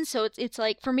old ones. So it's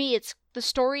like, for me, it's the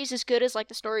story's as good as like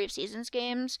the Story of Seasons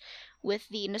games with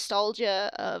the nostalgia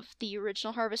of the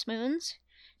original Harvest Moons.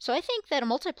 So I think that a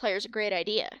multiplayer is a great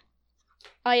idea.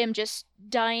 I am just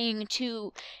dying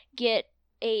to get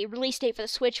a release date for the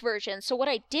Switch version. So what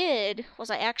I did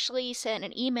was I actually sent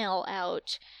an email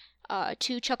out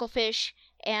to Chucklefish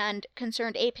and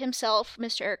Concerned Ape himself,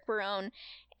 Mr. Eric Barone,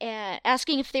 and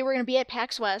asking if they were going to be at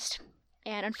PAX West.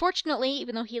 And unfortunately,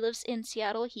 even though he lives in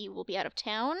Seattle, he will be out of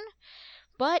town.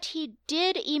 But he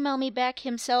did email me back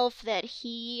himself that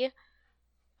he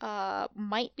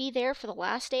might be there for the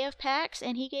last day of PAX,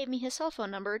 and he gave me his cell phone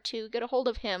number to get a hold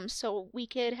of him so we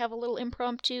could have a little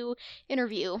impromptu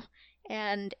interview.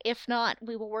 And if not,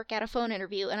 we will work out a phone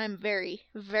interview, and I'm very,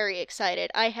 very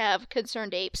excited. I have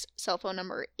Concerned Ape's cell phone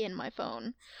number in my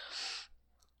phone.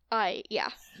 Yeah.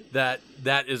 That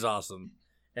is awesome.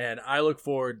 And I look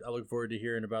forward to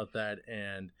hearing about that,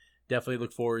 and definitely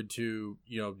look forward to,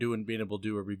 being able to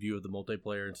do a review of the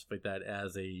multiplayer and stuff like that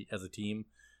as a team.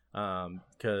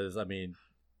 Because I mean,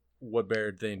 what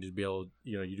better thing to be able,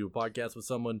 you do a podcast with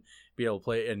someone, be able to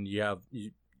play, and you have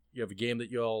a game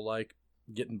that you all like,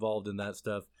 get involved in that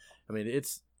stuff. I mean,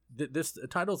 it's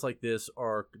titles like this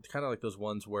are kind of like those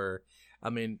ones where, I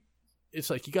mean, it's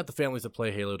like you got the families that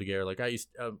play Halo together. Like I used,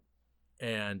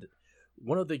 and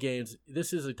one of the games,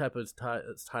 this is a type of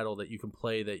title that you can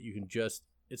play that you can just,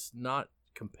 it's not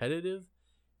competitive.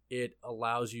 It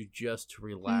allows you just to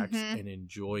relax and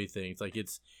enjoy things. Like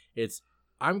it's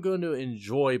I'm going to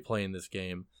enjoy playing this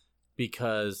game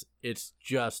because it's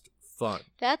just fun.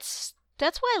 That's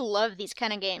why I love these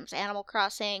kind of games. Animal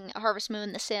Crossing, Harvest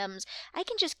Moon, The Sims. I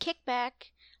can just kick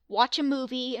back, watch a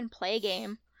movie, and play a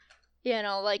game.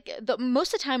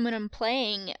 Most of the time when I'm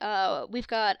playing, we've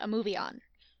got a movie on.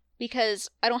 Because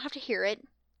I don't have to hear it.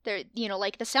 The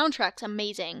soundtrack's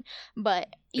amazing,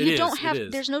 but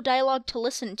there's no dialogue to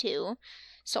listen to.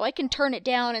 So I can turn it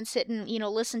down and sit and,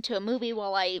 listen to a movie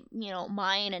while I,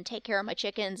 mine and take care of my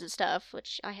chickens and stuff,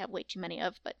 which I have way too many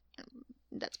of, but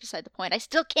that's beside the point. I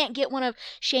still can't get one of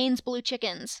Shane's blue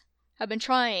chickens. I've been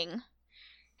trying.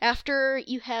 After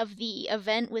you have the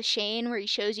event with Shane where he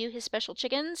shows you his special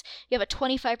chickens, you have a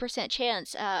 25%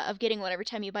 chance of getting one every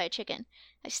time you buy a chicken.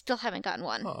 I still haven't gotten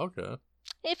one. Oh, okay.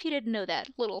 If you didn't know that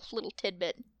little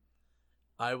tidbit.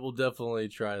 I will definitely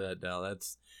try that now.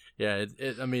 That's, yeah,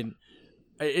 I mean,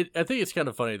 I think it's kind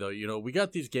of funny though. We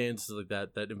got these games like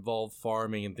that involve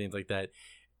farming and things like that.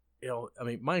 I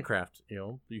mean, Minecraft,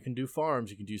 you can do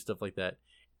farms, you can do stuff like that.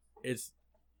 It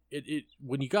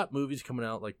when you got movies coming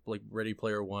out like Ready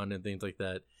Player One and things like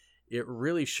that, it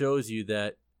really shows you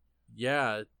that,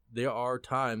 yeah, there are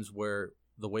times where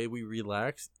the way we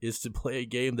relax is to play a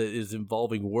game that is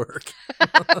involving work.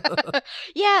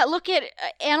 Yeah, look at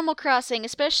Animal Crossing,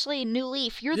 especially New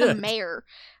Leaf. You're the mayor.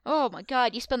 Oh my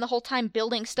god, you spend the whole time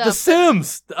building stuff. The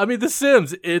Sims! I mean, The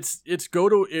Sims. It's go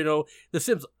to, The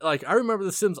Sims. Like, I remember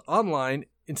The Sims Online,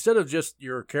 instead of just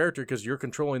your character, because you're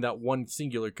controlling that one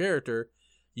singular character,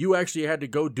 you actually had to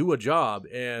go do a job.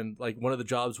 And, like, one of the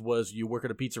jobs was you work at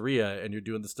a pizzeria and you're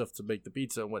doing the stuff to make the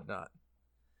pizza and whatnot.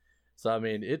 So, I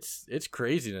mean, it's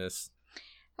craziness.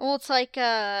 Well, it's like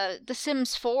The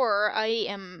Sims 4, I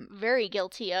am very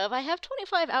guilty of. I have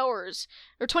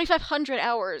 2,500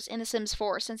 hours in The Sims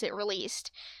 4 since it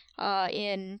released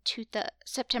in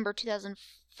September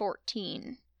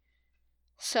 2014.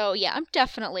 So, yeah, I'm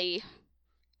definitely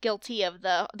guilty of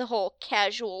the whole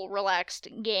casual, relaxed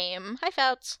game. Hi,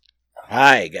 Fouts.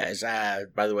 Hi, guys.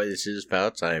 By the way, this is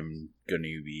Fouts. I'm going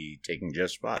to be taking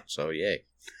Jeff's spot, so yay.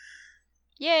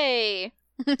 Yay!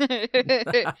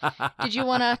 Did you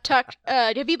want to talk?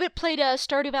 Have you played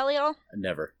Stardew Valley at all?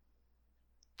 Never.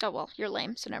 Oh, well, you're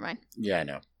lame, so never mind. Yeah, I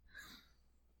know.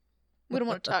 We don't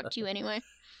want to talk to you anyway.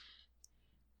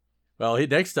 Well,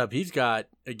 next up, he's got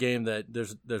a game that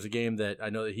there's a game that I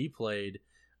know that he played.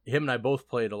 Him and I both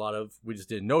played a lot of. We just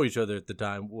didn't know each other at the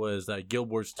time. Was Guild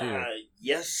Wars 2?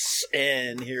 Yes,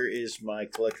 and here is my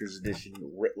collector's edition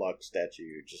Ritlock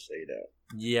statue. Just so you know.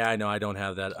 Yeah, I know. I don't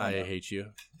have that. I hate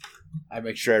you. I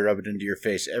make sure I rub it into your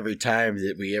face every time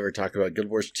that we ever talk about Guild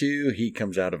Wars 2. He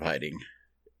comes out of hiding.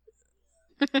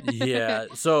 Yeah.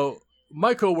 So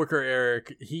my coworker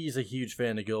Eric, he's a huge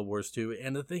fan of Guild Wars 2,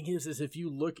 and the thing is if you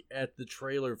look at the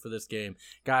trailer for this game,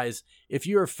 guys, if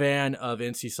you're a fan of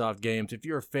NCSoft games, if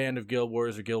you're a fan of Guild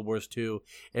Wars or Guild Wars 2,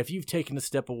 if you've taken a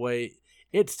step away,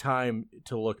 it's time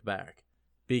to look back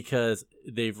because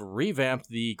they've revamped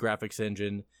the graphics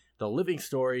engine. The living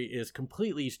story is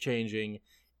completely changing.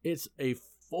 It's a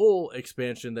full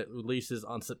expansion that releases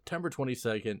on September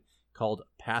 22nd called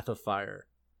Path of Fire.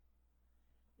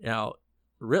 Now,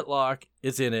 Ritlock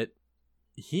is in it.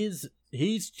 His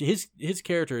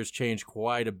character has changed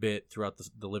quite a bit throughout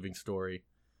the living story,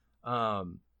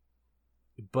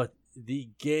 but the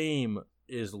game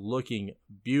is looking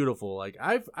beautiful. Like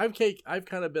I've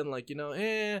kind of been like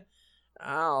because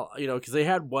they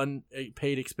had one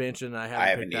paid expansion and I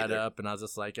haven't picked that up, and I was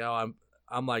just like I'm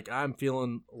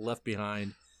feeling left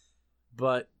behind.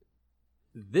 but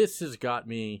this has got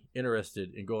me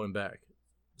interested in going back.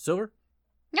 Silver?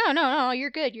 No, you're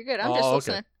good. You're good. I'm just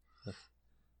listening.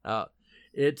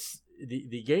 It's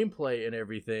the gameplay and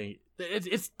everything.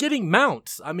 It's getting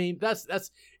mounts. I mean, that's kind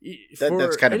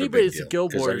of a big deal.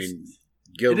 Guild Wars. I mean,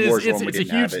 Guild Wars 1, we didn't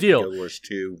have it. Deal. Guild Wars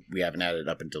 2, we haven't had it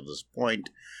up until this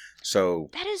point. So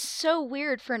that is so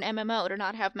weird for an MMO to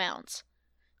not have mounts.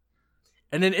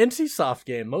 And an NCSoft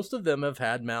game, most of them have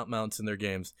had mounts in their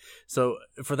games. So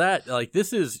for that, like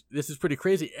this is pretty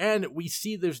crazy. And we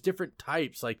see there's different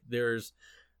types. Like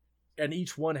and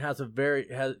each one has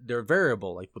they're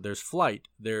variable. Like there's flight,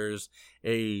 there's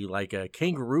a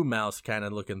kangaroo mouse kind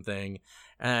of looking thing,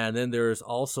 and then there's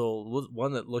also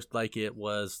one that looked like it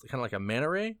was kind of like a manta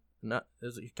ray. Not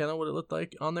is it kind of what it looked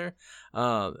like on there.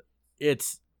 But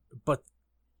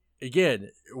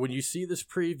again, when you see this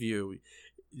preview,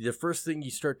 the first thing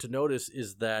you start to notice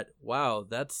is that wow,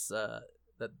 that's that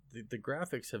the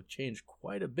graphics have changed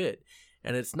quite a bit.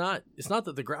 And it's not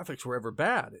that the graphics were ever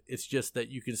bad. It's just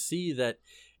that you can see that,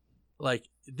 like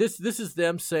this is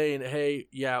them saying, "Hey,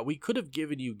 yeah, we could have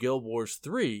given you Guild Wars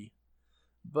 3,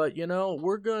 but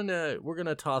we're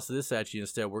gonna toss this at you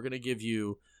instead. We're gonna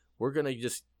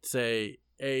just say,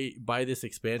 hey, buy this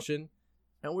expansion,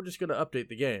 and we're just gonna update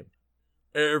the game,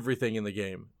 everything in the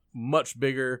game, much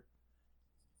bigger.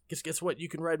 Guess what? You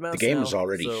can ride mounts. The game now, is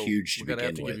already so huge to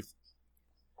begin with.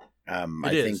 I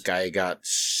think I got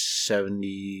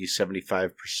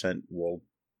 75% world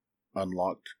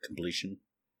unlocked completion,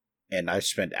 and I've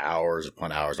spent hours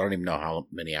upon hours. I don't even know how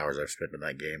many hours I've spent in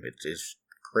that game. It's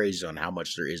crazy on how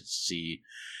much there is to see,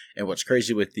 and what's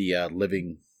crazy with the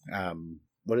living.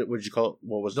 What did you call it?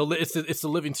 What was it's the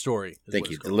living story? Thank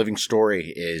you. The living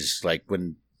story is like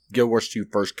when Guild Wars 2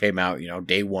 first came out.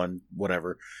 Day one,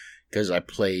 whatever. Because I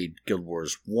played Guild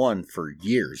Wars 1 for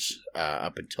years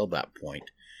up until that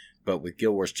point. But with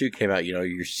Guild Wars 2 came out,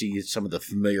 you see some of the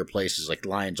familiar places like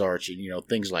Lion's Arch and,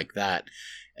 things like that.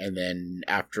 And then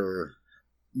after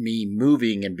me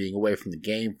moving and being away from the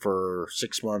game for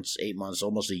 6 months, 8 months,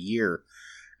 almost a year,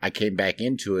 I came back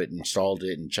into it, installed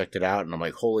it, and checked it out. And I'm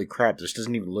like, holy crap, this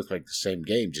doesn't even look like the same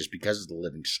game just because of the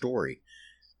living story.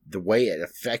 The way it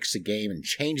affects the game and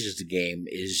changes the game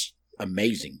is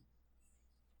amazing.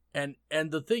 And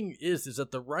the thing is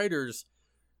that the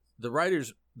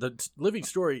living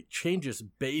story changes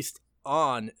based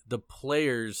on the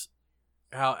players,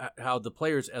 how the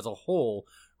players as a whole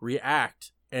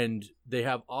react, and they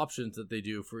have options that they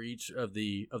do for each of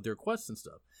their quests and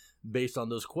stuff. Based on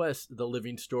those quests, the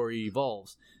living story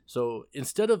evolves. So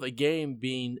instead of a game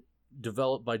being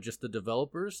developed by just the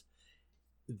developers,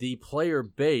 the player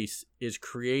base is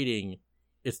creating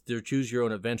it's their choose your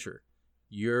own adventure.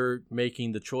 You're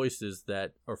making the choices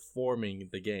that are forming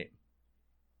the game.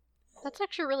 That's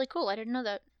actually really cool. I didn't know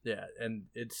that. Yeah, and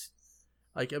it's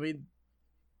like, I mean,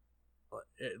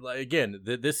 again,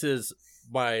 this is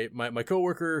my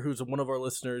coworker who's one of our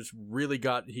listeners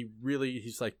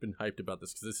he's like been hyped about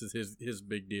this because this is his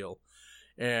big deal.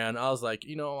 And I was like,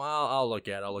 I'll look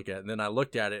at it. And then I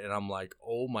looked at it and I'm like,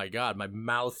 oh my God, my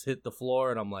mouth hit the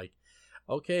floor and I'm like,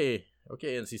 okay.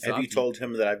 And have you told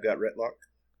him that I've got Retlock?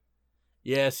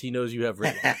 Yes, he knows you have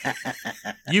written.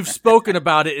 You've spoken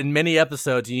about it in many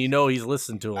episodes, and he's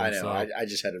listened to him. I know. So. I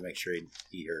just had to make sure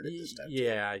he heard it this time.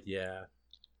 Yeah.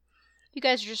 You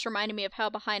guys are just reminding me of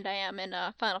how behind I am in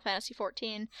Final Fantasy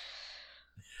XIV.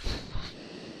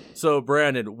 So,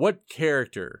 Brandon, what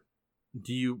character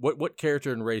what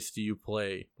character and race do you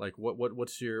play? Like,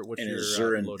 what's your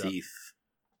Azuran loadout? thief.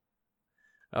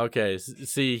 Okay,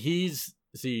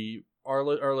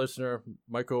 our listener,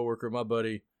 my coworker, my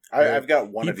buddy. I've got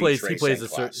one of each race and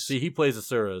class. He plays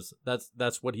Asuras.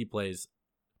 That's what he plays.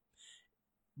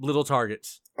 Little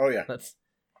targets. Oh yeah.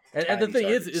 And the thing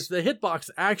is the hitbox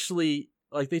actually,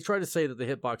 like, they try to say that the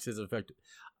hitbox is effective.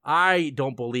 I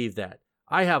don't believe that.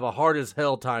 I have a hard as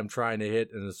hell time trying to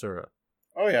hit an Asura.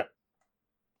 Oh yeah.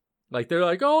 Like, they're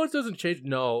like, oh, it doesn't change.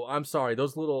 No, I'm sorry.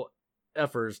 Those little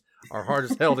effers are hard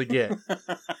as hell to get.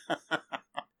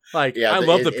 Like, yeah, I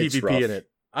love the PvP rough. In it.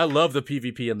 I love the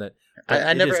PvP in that.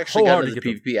 I never actually got into the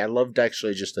PvP. I loved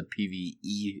actually just the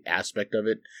PvE aspect of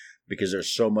it because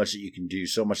there's so much that you can do,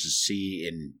 so much to see,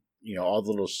 and all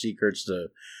the little secrets, the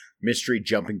mystery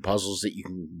jumping puzzles that you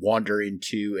can wander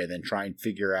into and then try and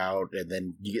figure out, and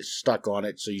then you get stuck on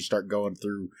it, so you start going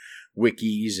through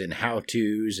wikis and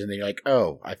how-tos, and then you're like,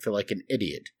 oh, I feel like an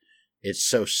idiot. It's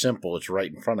so simple. It's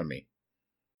right in front of me.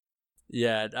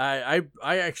 Yeah, I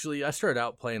started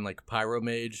out playing like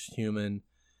Pyromage, human.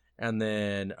 And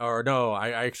then,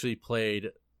 I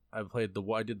did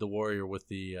the warrior with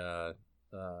the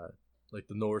like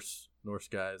the Norse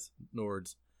guys,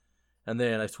 Nords, and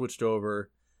then I switched over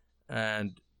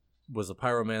and was a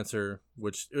pyromancer,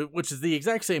 which is the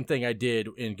exact same thing I did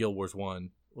in Guild Wars 1,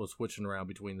 was switching around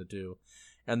between the two.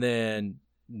 And then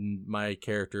my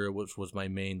character, which was my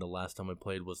main the last time I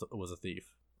played, was a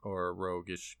thief or a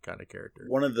roguish kind of character.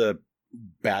 One of the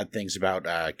bad things about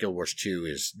Guild Wars 2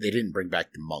 is they didn't bring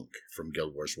back the monk from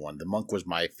Guild Wars 1. The monk was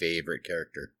my favorite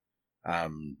character.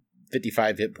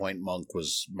 55 hit point monk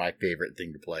was my favorite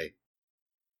thing to play.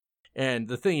 And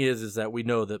the thing is that we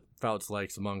know that Fouts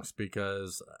likes monks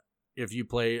because if you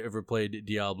ever played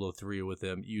Diablo 3 with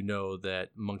him, you know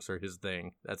that monks are his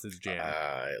thing. That's his jam.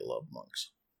 I love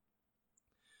monks.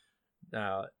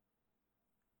 Now,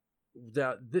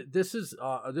 this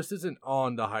isn't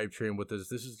on the hype train with us.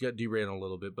 This is get derailing a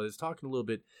little bit, but it's talking a little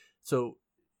bit. So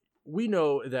we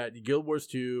know that Guild Wars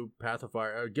 2, Path of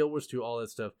Fire, Guild Wars 2, all that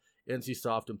stuff,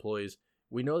 NCSoft employees,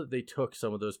 we know that they took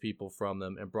some of those people from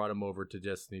them and brought them over to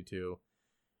Destiny 2.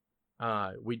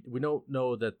 We don't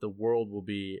know that the world will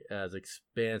be as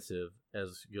expansive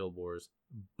as Guild Wars,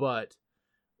 but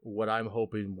what I'm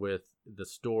hoping with the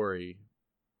story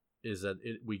is that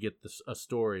we get a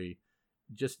story,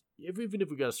 just even if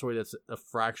we got a story that's a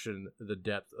fraction the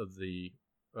depth of the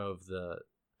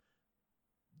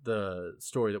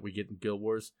story that we get in Guild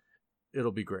Wars,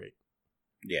 it'll be great.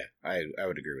 Yeah, I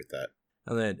would agree with that.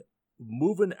 And then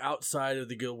moving outside of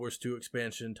the Guild Wars 2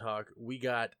 expansion talk, we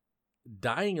got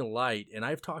Dying Light, and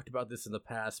I've talked about this in the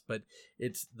past, but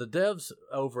it's the devs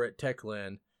over at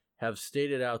Techland have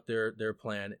stated out their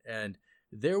plan, and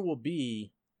there will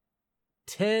be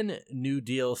 10 new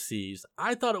DLCs.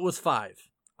 I thought it was 5.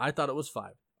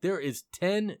 There is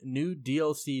 10 new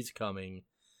DLCs coming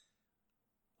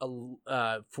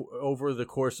over the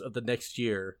course of the next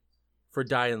year for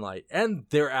Dying Light, and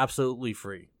they're absolutely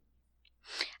free.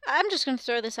 I'm just going to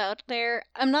throw this out there.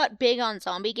 I'm not big on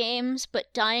zombie games,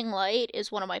 but Dying Light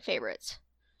is one of my favorites.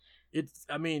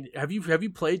 Have you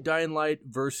played Dying Light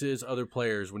versus other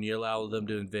players when you allow them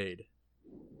to invade?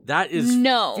 That is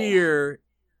fear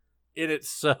in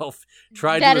itself.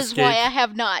 That is why I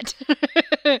have not.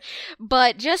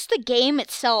 But just the game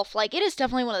itself, like, it is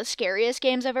definitely one of the scariest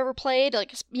games I've ever played.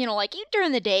 Like,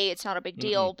 during the day, it's not a big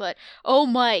deal, but oh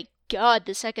my God,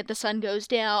 the second the sun goes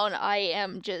down, I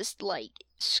am just, like,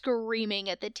 screaming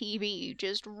at the TV,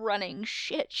 just running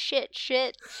shit.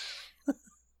 Yeah.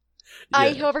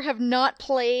 I, however, have not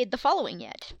played the following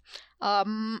yet.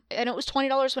 And it was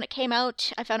 $20 when it came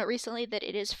out. I found it recently that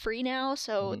it is free now,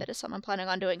 so that is something I'm planning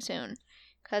on doing soon,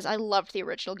 because I loved the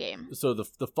original game. So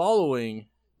the following,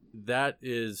 that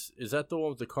is that the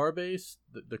one with the car base?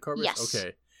 The car base? Yes.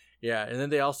 Okay. Yeah, and then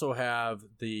they also have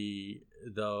the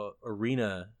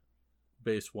arena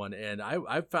based one, and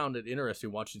I found it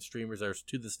interesting watching streamers that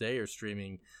to this day are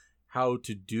streaming how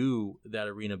to do that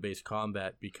arena based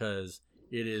combat, because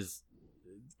it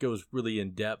goes really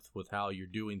in depth with how you're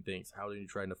doing things, how you're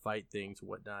trying to fight things,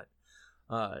 whatnot.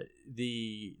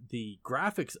 The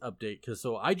graphics update, because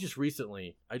I just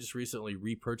recently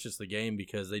repurchased the game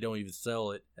because they don't even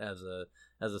sell it as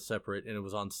a separate, and it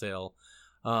was on sale.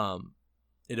 And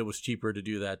it was cheaper to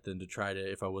do that than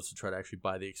if I was to try to actually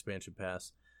buy the expansion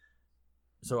pass.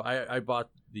 So I bought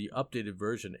the updated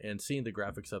version, and seeing the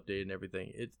graphics update and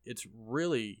everything, it's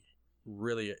really,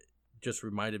 really just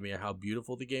reminded me of how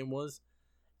beautiful the game was,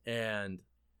 and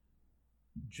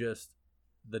just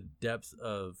the depth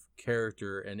of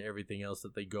character and everything else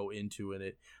that they go into in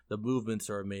it. The movements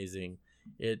are amazing.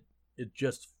 It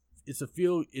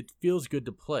feels good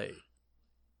to play,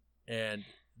 and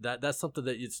that's something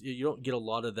that you don't get a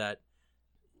lot of that.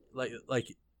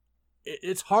 Like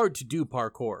it's hard to do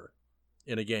parkour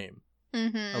in a game,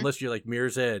 unless you're like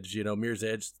Mirror's Edge. Mirror's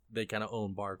Edge, they kind of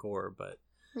own parkour, but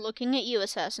looking at you,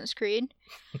 Assassin's Creed.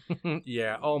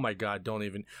 Yeah. Oh my God! Don't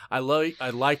even. I like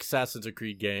Assassin's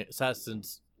Creed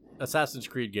Assassin's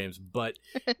Creed games, but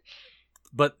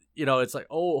it's like,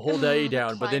 hold A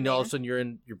down, but then all of a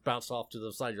sudden you're bounced off to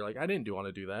the side. You're like, I didn't want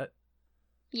to do that.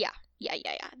 Yeah.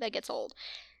 That gets old.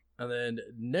 And then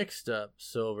next up,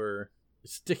 Silver,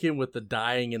 sticking with the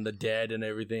dying and the dead and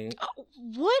everything.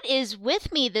 What is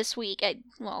with me this week?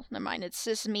 Well, never mind. It's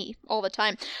just me all the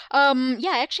time. I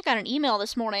actually got an email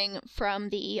this morning from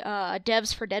the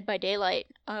devs for Dead by Daylight.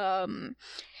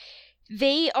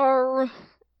 They are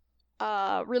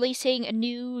releasing a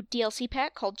new DLC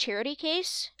pack called Charity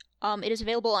Case. It is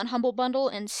available on Humble Bundle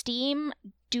and Steam.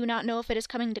 Do not know if it is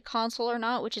coming to console or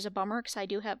not, which is a bummer because I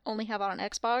do only have it on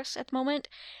Xbox at the moment.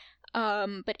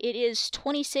 But it is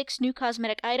 26 new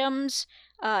cosmetic items.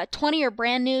 20 are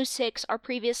brand new, 6 are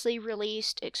previously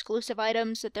released exclusive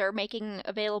items that they're making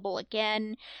available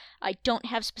again. I don't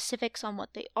have specifics on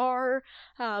what they are,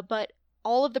 but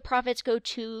all of the profits go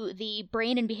to the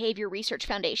Brain and Behavior Research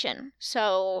Foundation.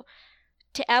 So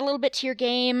to add a little bit to your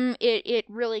game, it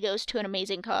really goes to an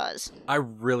amazing cause. I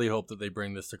really hope that they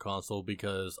bring this to console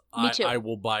because Me too. I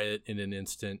will buy it in an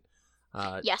instant.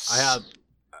 Yes.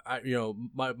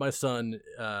 My son,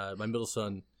 my middle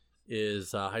son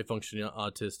is high functioning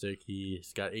autistic.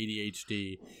 He's got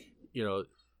ADHD.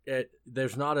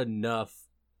 There's not enough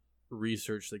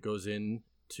research that goes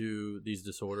into these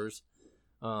disorders.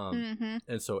 And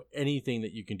so anything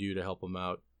that you can do to help him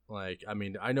out, I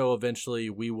know eventually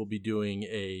we will be doing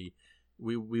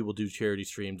we will do charity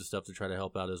streams and stuff to try to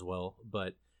help out as well.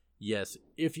 But yes,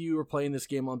 if you are playing this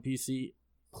game on PC,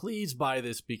 please buy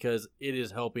this because it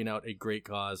is helping out a great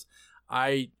cause.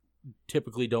 I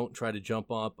typically don't try to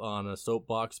jump up on a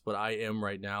soapbox, but I am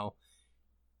right now.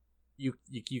 You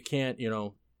can't,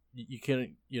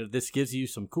 this gives you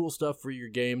some cool stuff for your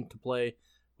game to play,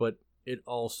 but it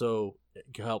also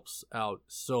helps out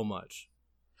so much.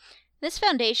 This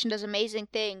foundation does amazing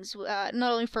things, not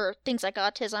only for things like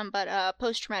autism, but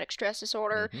post-traumatic stress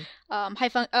disorder,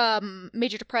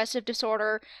 major depressive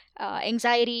disorder,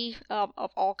 anxiety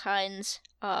of all kinds,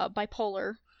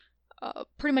 bipolar,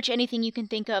 pretty much anything you can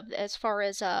think of as far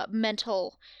as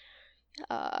mental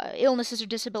illnesses or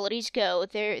disabilities go.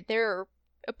 They're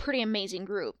a pretty amazing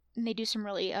group, and they do some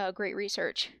really great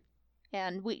research.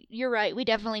 And you're right, we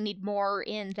definitely need more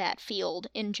in that field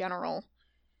in general.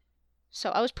 So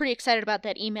I was pretty excited about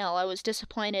that email. I was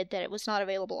disappointed that it was not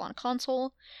available on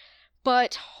console,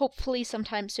 but hopefully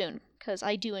sometime soon, because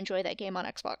I do enjoy that game on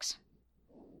Xbox.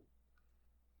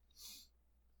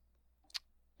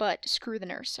 But screw the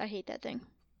nurse. I hate that thing.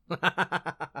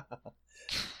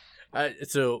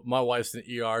 So my wife's an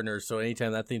ER nurse, so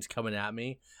anytime that thing's coming at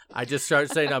me, I just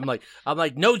start saying, I'm like,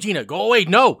 no, Gina, go away.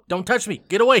 No, don't touch me.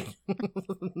 Get away.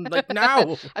 Like,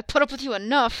 now. I put up with you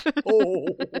enough. Oh.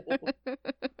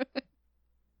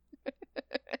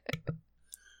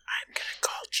 I'm gonna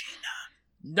call Gina.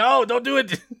 No, don't do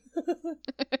it.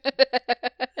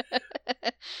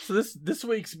 So this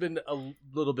week's been a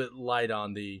little bit light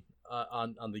on the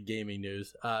on the gaming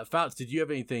news. Fouts, did you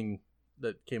have anything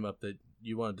that came up that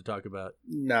you wanted to talk about?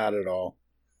 Not at all.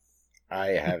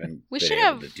 I haven't been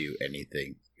able to do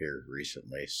anything here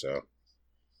recently, so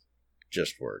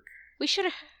just work. We should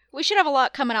have a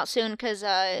lot coming out soon because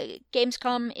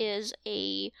Gamescom is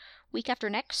a week after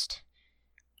next.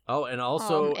 Oh, and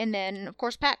also, and then of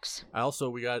course PAX.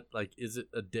 We got is it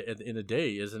a day, in a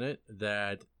day? Isn't it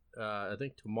that I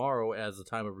think tomorrow, as the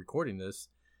time of recording this,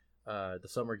 the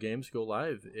summer games go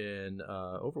live in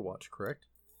Overwatch, correct?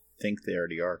 I think they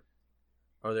already are.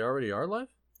 Are they already live?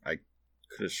 I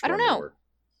could have sworn I don't know. they were.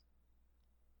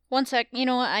 One sec. You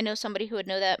know what? I know somebody who would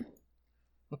know that.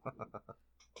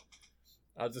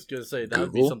 I was just going to say, that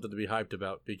would be something to be hyped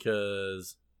about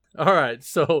because... Alright,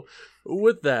 so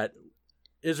with that,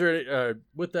 we're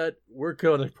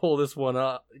going to pull this one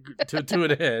up to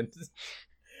an end.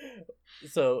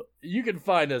 So, you can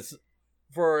find us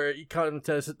for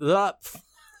contest...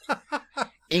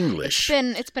 English.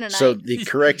 It's been a night. So the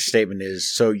correct statement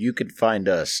is, so you can find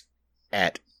us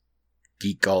at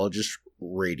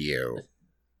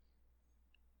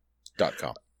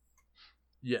geekologistradio.com.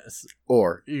 Yes.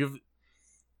 Or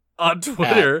on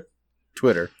Twitter.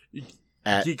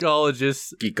 At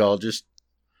Geekologist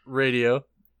Radio.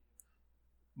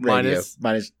 Minus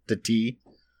the T.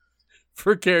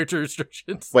 For character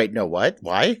restrictions. Wait, no, what?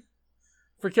 Why?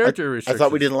 For character restrictions. I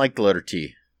thought we didn't like the letter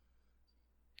T.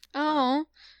 Oh.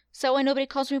 So why nobody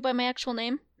calls me by my actual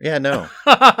name? Yeah, no.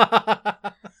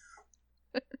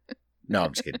 No,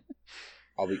 I'm just kidding.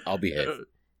 I'll behave.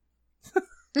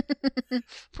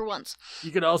 For once.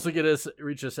 You can also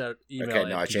reach us at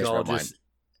email I changed my mind.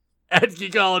 At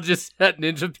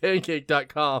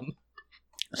geekologist@ninjapancake.com.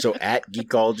 So at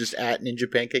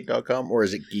geekologist@ninjapancake.com, or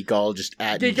is it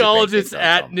geekologist@ninjapancake.com?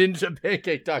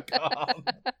 Geekologist@ninjapancake.com.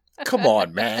 Come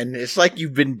on, man. It's like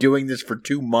you've been doing this for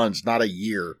 2 months, not a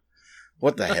year.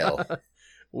 What the hell?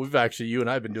 You and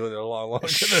I have been doing it a long time.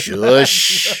 Shush.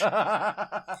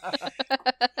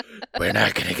 We're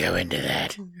not going to go into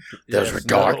that. Those were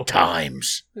dark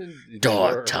times.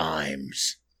 Dark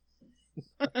times.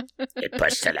 It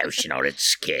puts the lotion on its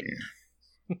skin.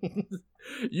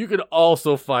 You can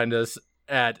also find us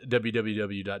at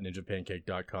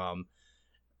www.ninjapancake.com,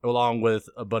 along with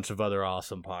a bunch of other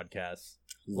awesome podcasts.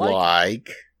 Like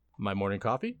My Morning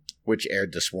Coffee, which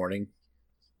aired this morning.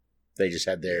 They just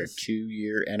had their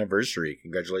 2-year anniversary.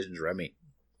 Congratulations, Remy.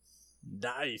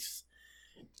 Nice.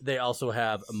 They also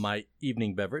have My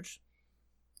Evening Beverage,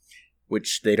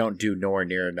 which they don't do nowhere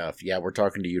near enough. Yeah, we're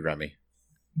talking to you, Remy.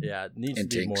 Yeah, it needs to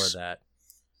be more of that.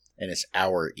 And it's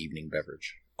our evening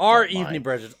beverage. Our Not mine. evening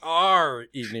brushes. Our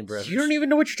evening brushes. You don't even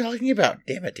know what you're talking about.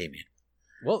 Damn it, Damien.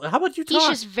 Well, how about you He's talk?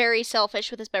 just very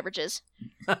selfish with his beverages.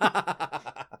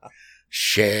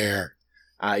 Share.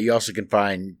 You also can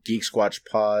find Geek Squatch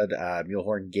Pod,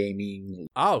 Mulehorn Gaming.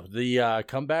 Oh, the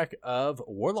comeback of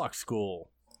Warlock School.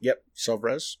 Yep,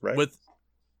 Self-Res, right? With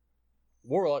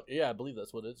Warlock, yeah, I believe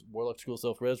that's what it is. Warlock School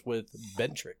Self-Res with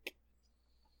Bentrick.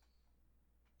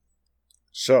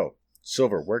 So,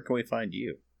 Silver, where can we find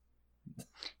you?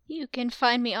 You can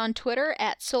find me on Twitter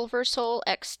at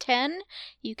SilverSoulX10.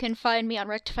 You can find me on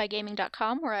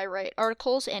RectifyGaming.com, where I write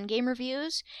articles and game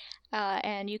reviews.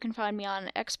 And you can find me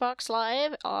on Xbox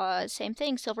Live. Same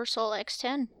thing,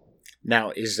 SilverSoulX10.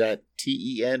 Now, is that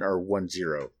TEN or 10?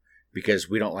 Because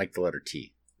we don't like the letter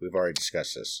T. We've already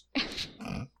discussed this.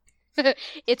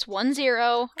 It's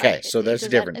 10. Okay, so there's a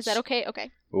difference. Is that okay?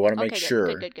 Okay. We want to make Okay,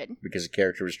 sure, good. because of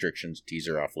character restrictions, T's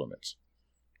are off limits.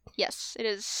 Yes, it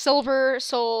is Silver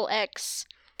Soul X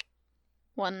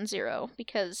 10,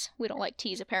 because we don't like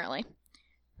T's apparently.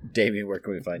 Damien, where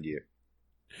can we find you?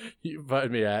 You can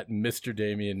find me at Mr.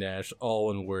 Damien Nash, all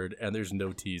one word, and there's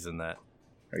no T's in that.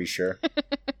 Are you sure?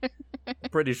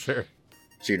 Pretty sure.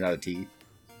 So you're not a T?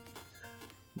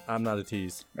 I'm not a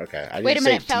tease. Okay. I didn't Wait a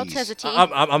minute, say Fouts T's. has a T.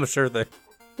 I'm a sure thing.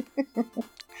 All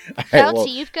right, Foutsy, well,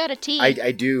 you've got a T.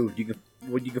 I do. You can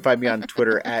find me on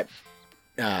Twitter at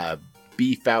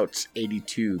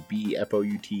bfouts82,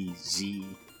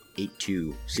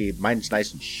 BFOUTZ82. See, mine's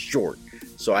nice and short,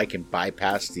 so I can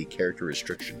bypass the character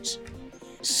restrictions.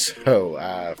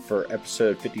 So, for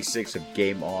episode 56 of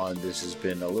Game On, this has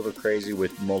been a little crazy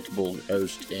with multiple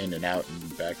hosts in and out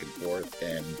and back and forth,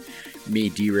 and me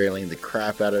derailing the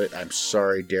crap out of it. I'm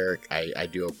sorry, Derek. I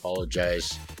do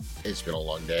apologize. It's been a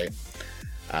long day.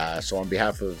 So on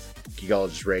behalf of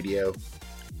Geekologist Radio,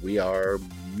 we are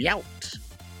meowt.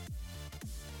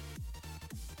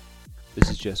 This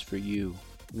is just for you.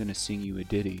 I'm gonna sing you a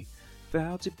ditty.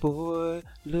 Fouty boy,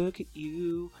 look at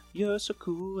you. You're so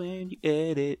cool and you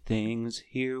edit things.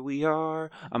 Here we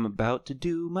are. I'm about to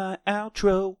do my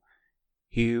outro.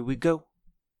 Here we go.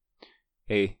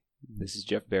 Hey, this is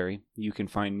Jeff Barry. You can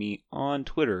find me on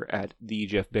Twitter at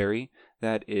 @TheJeffBarry.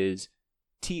 That is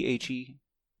TheGeoFFBarry.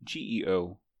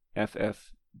 You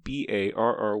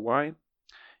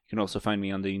can also find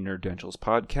me on the Nerddentals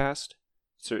podcast.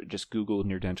 So just Google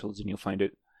Nerddentals and you'll find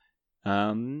it.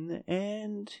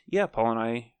 And yeah, Paul and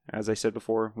I, as I said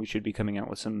before, we should be coming out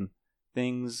with some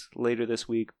things later this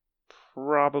week.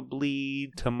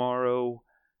 Probably tomorrow,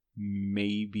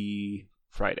 maybe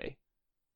Friday.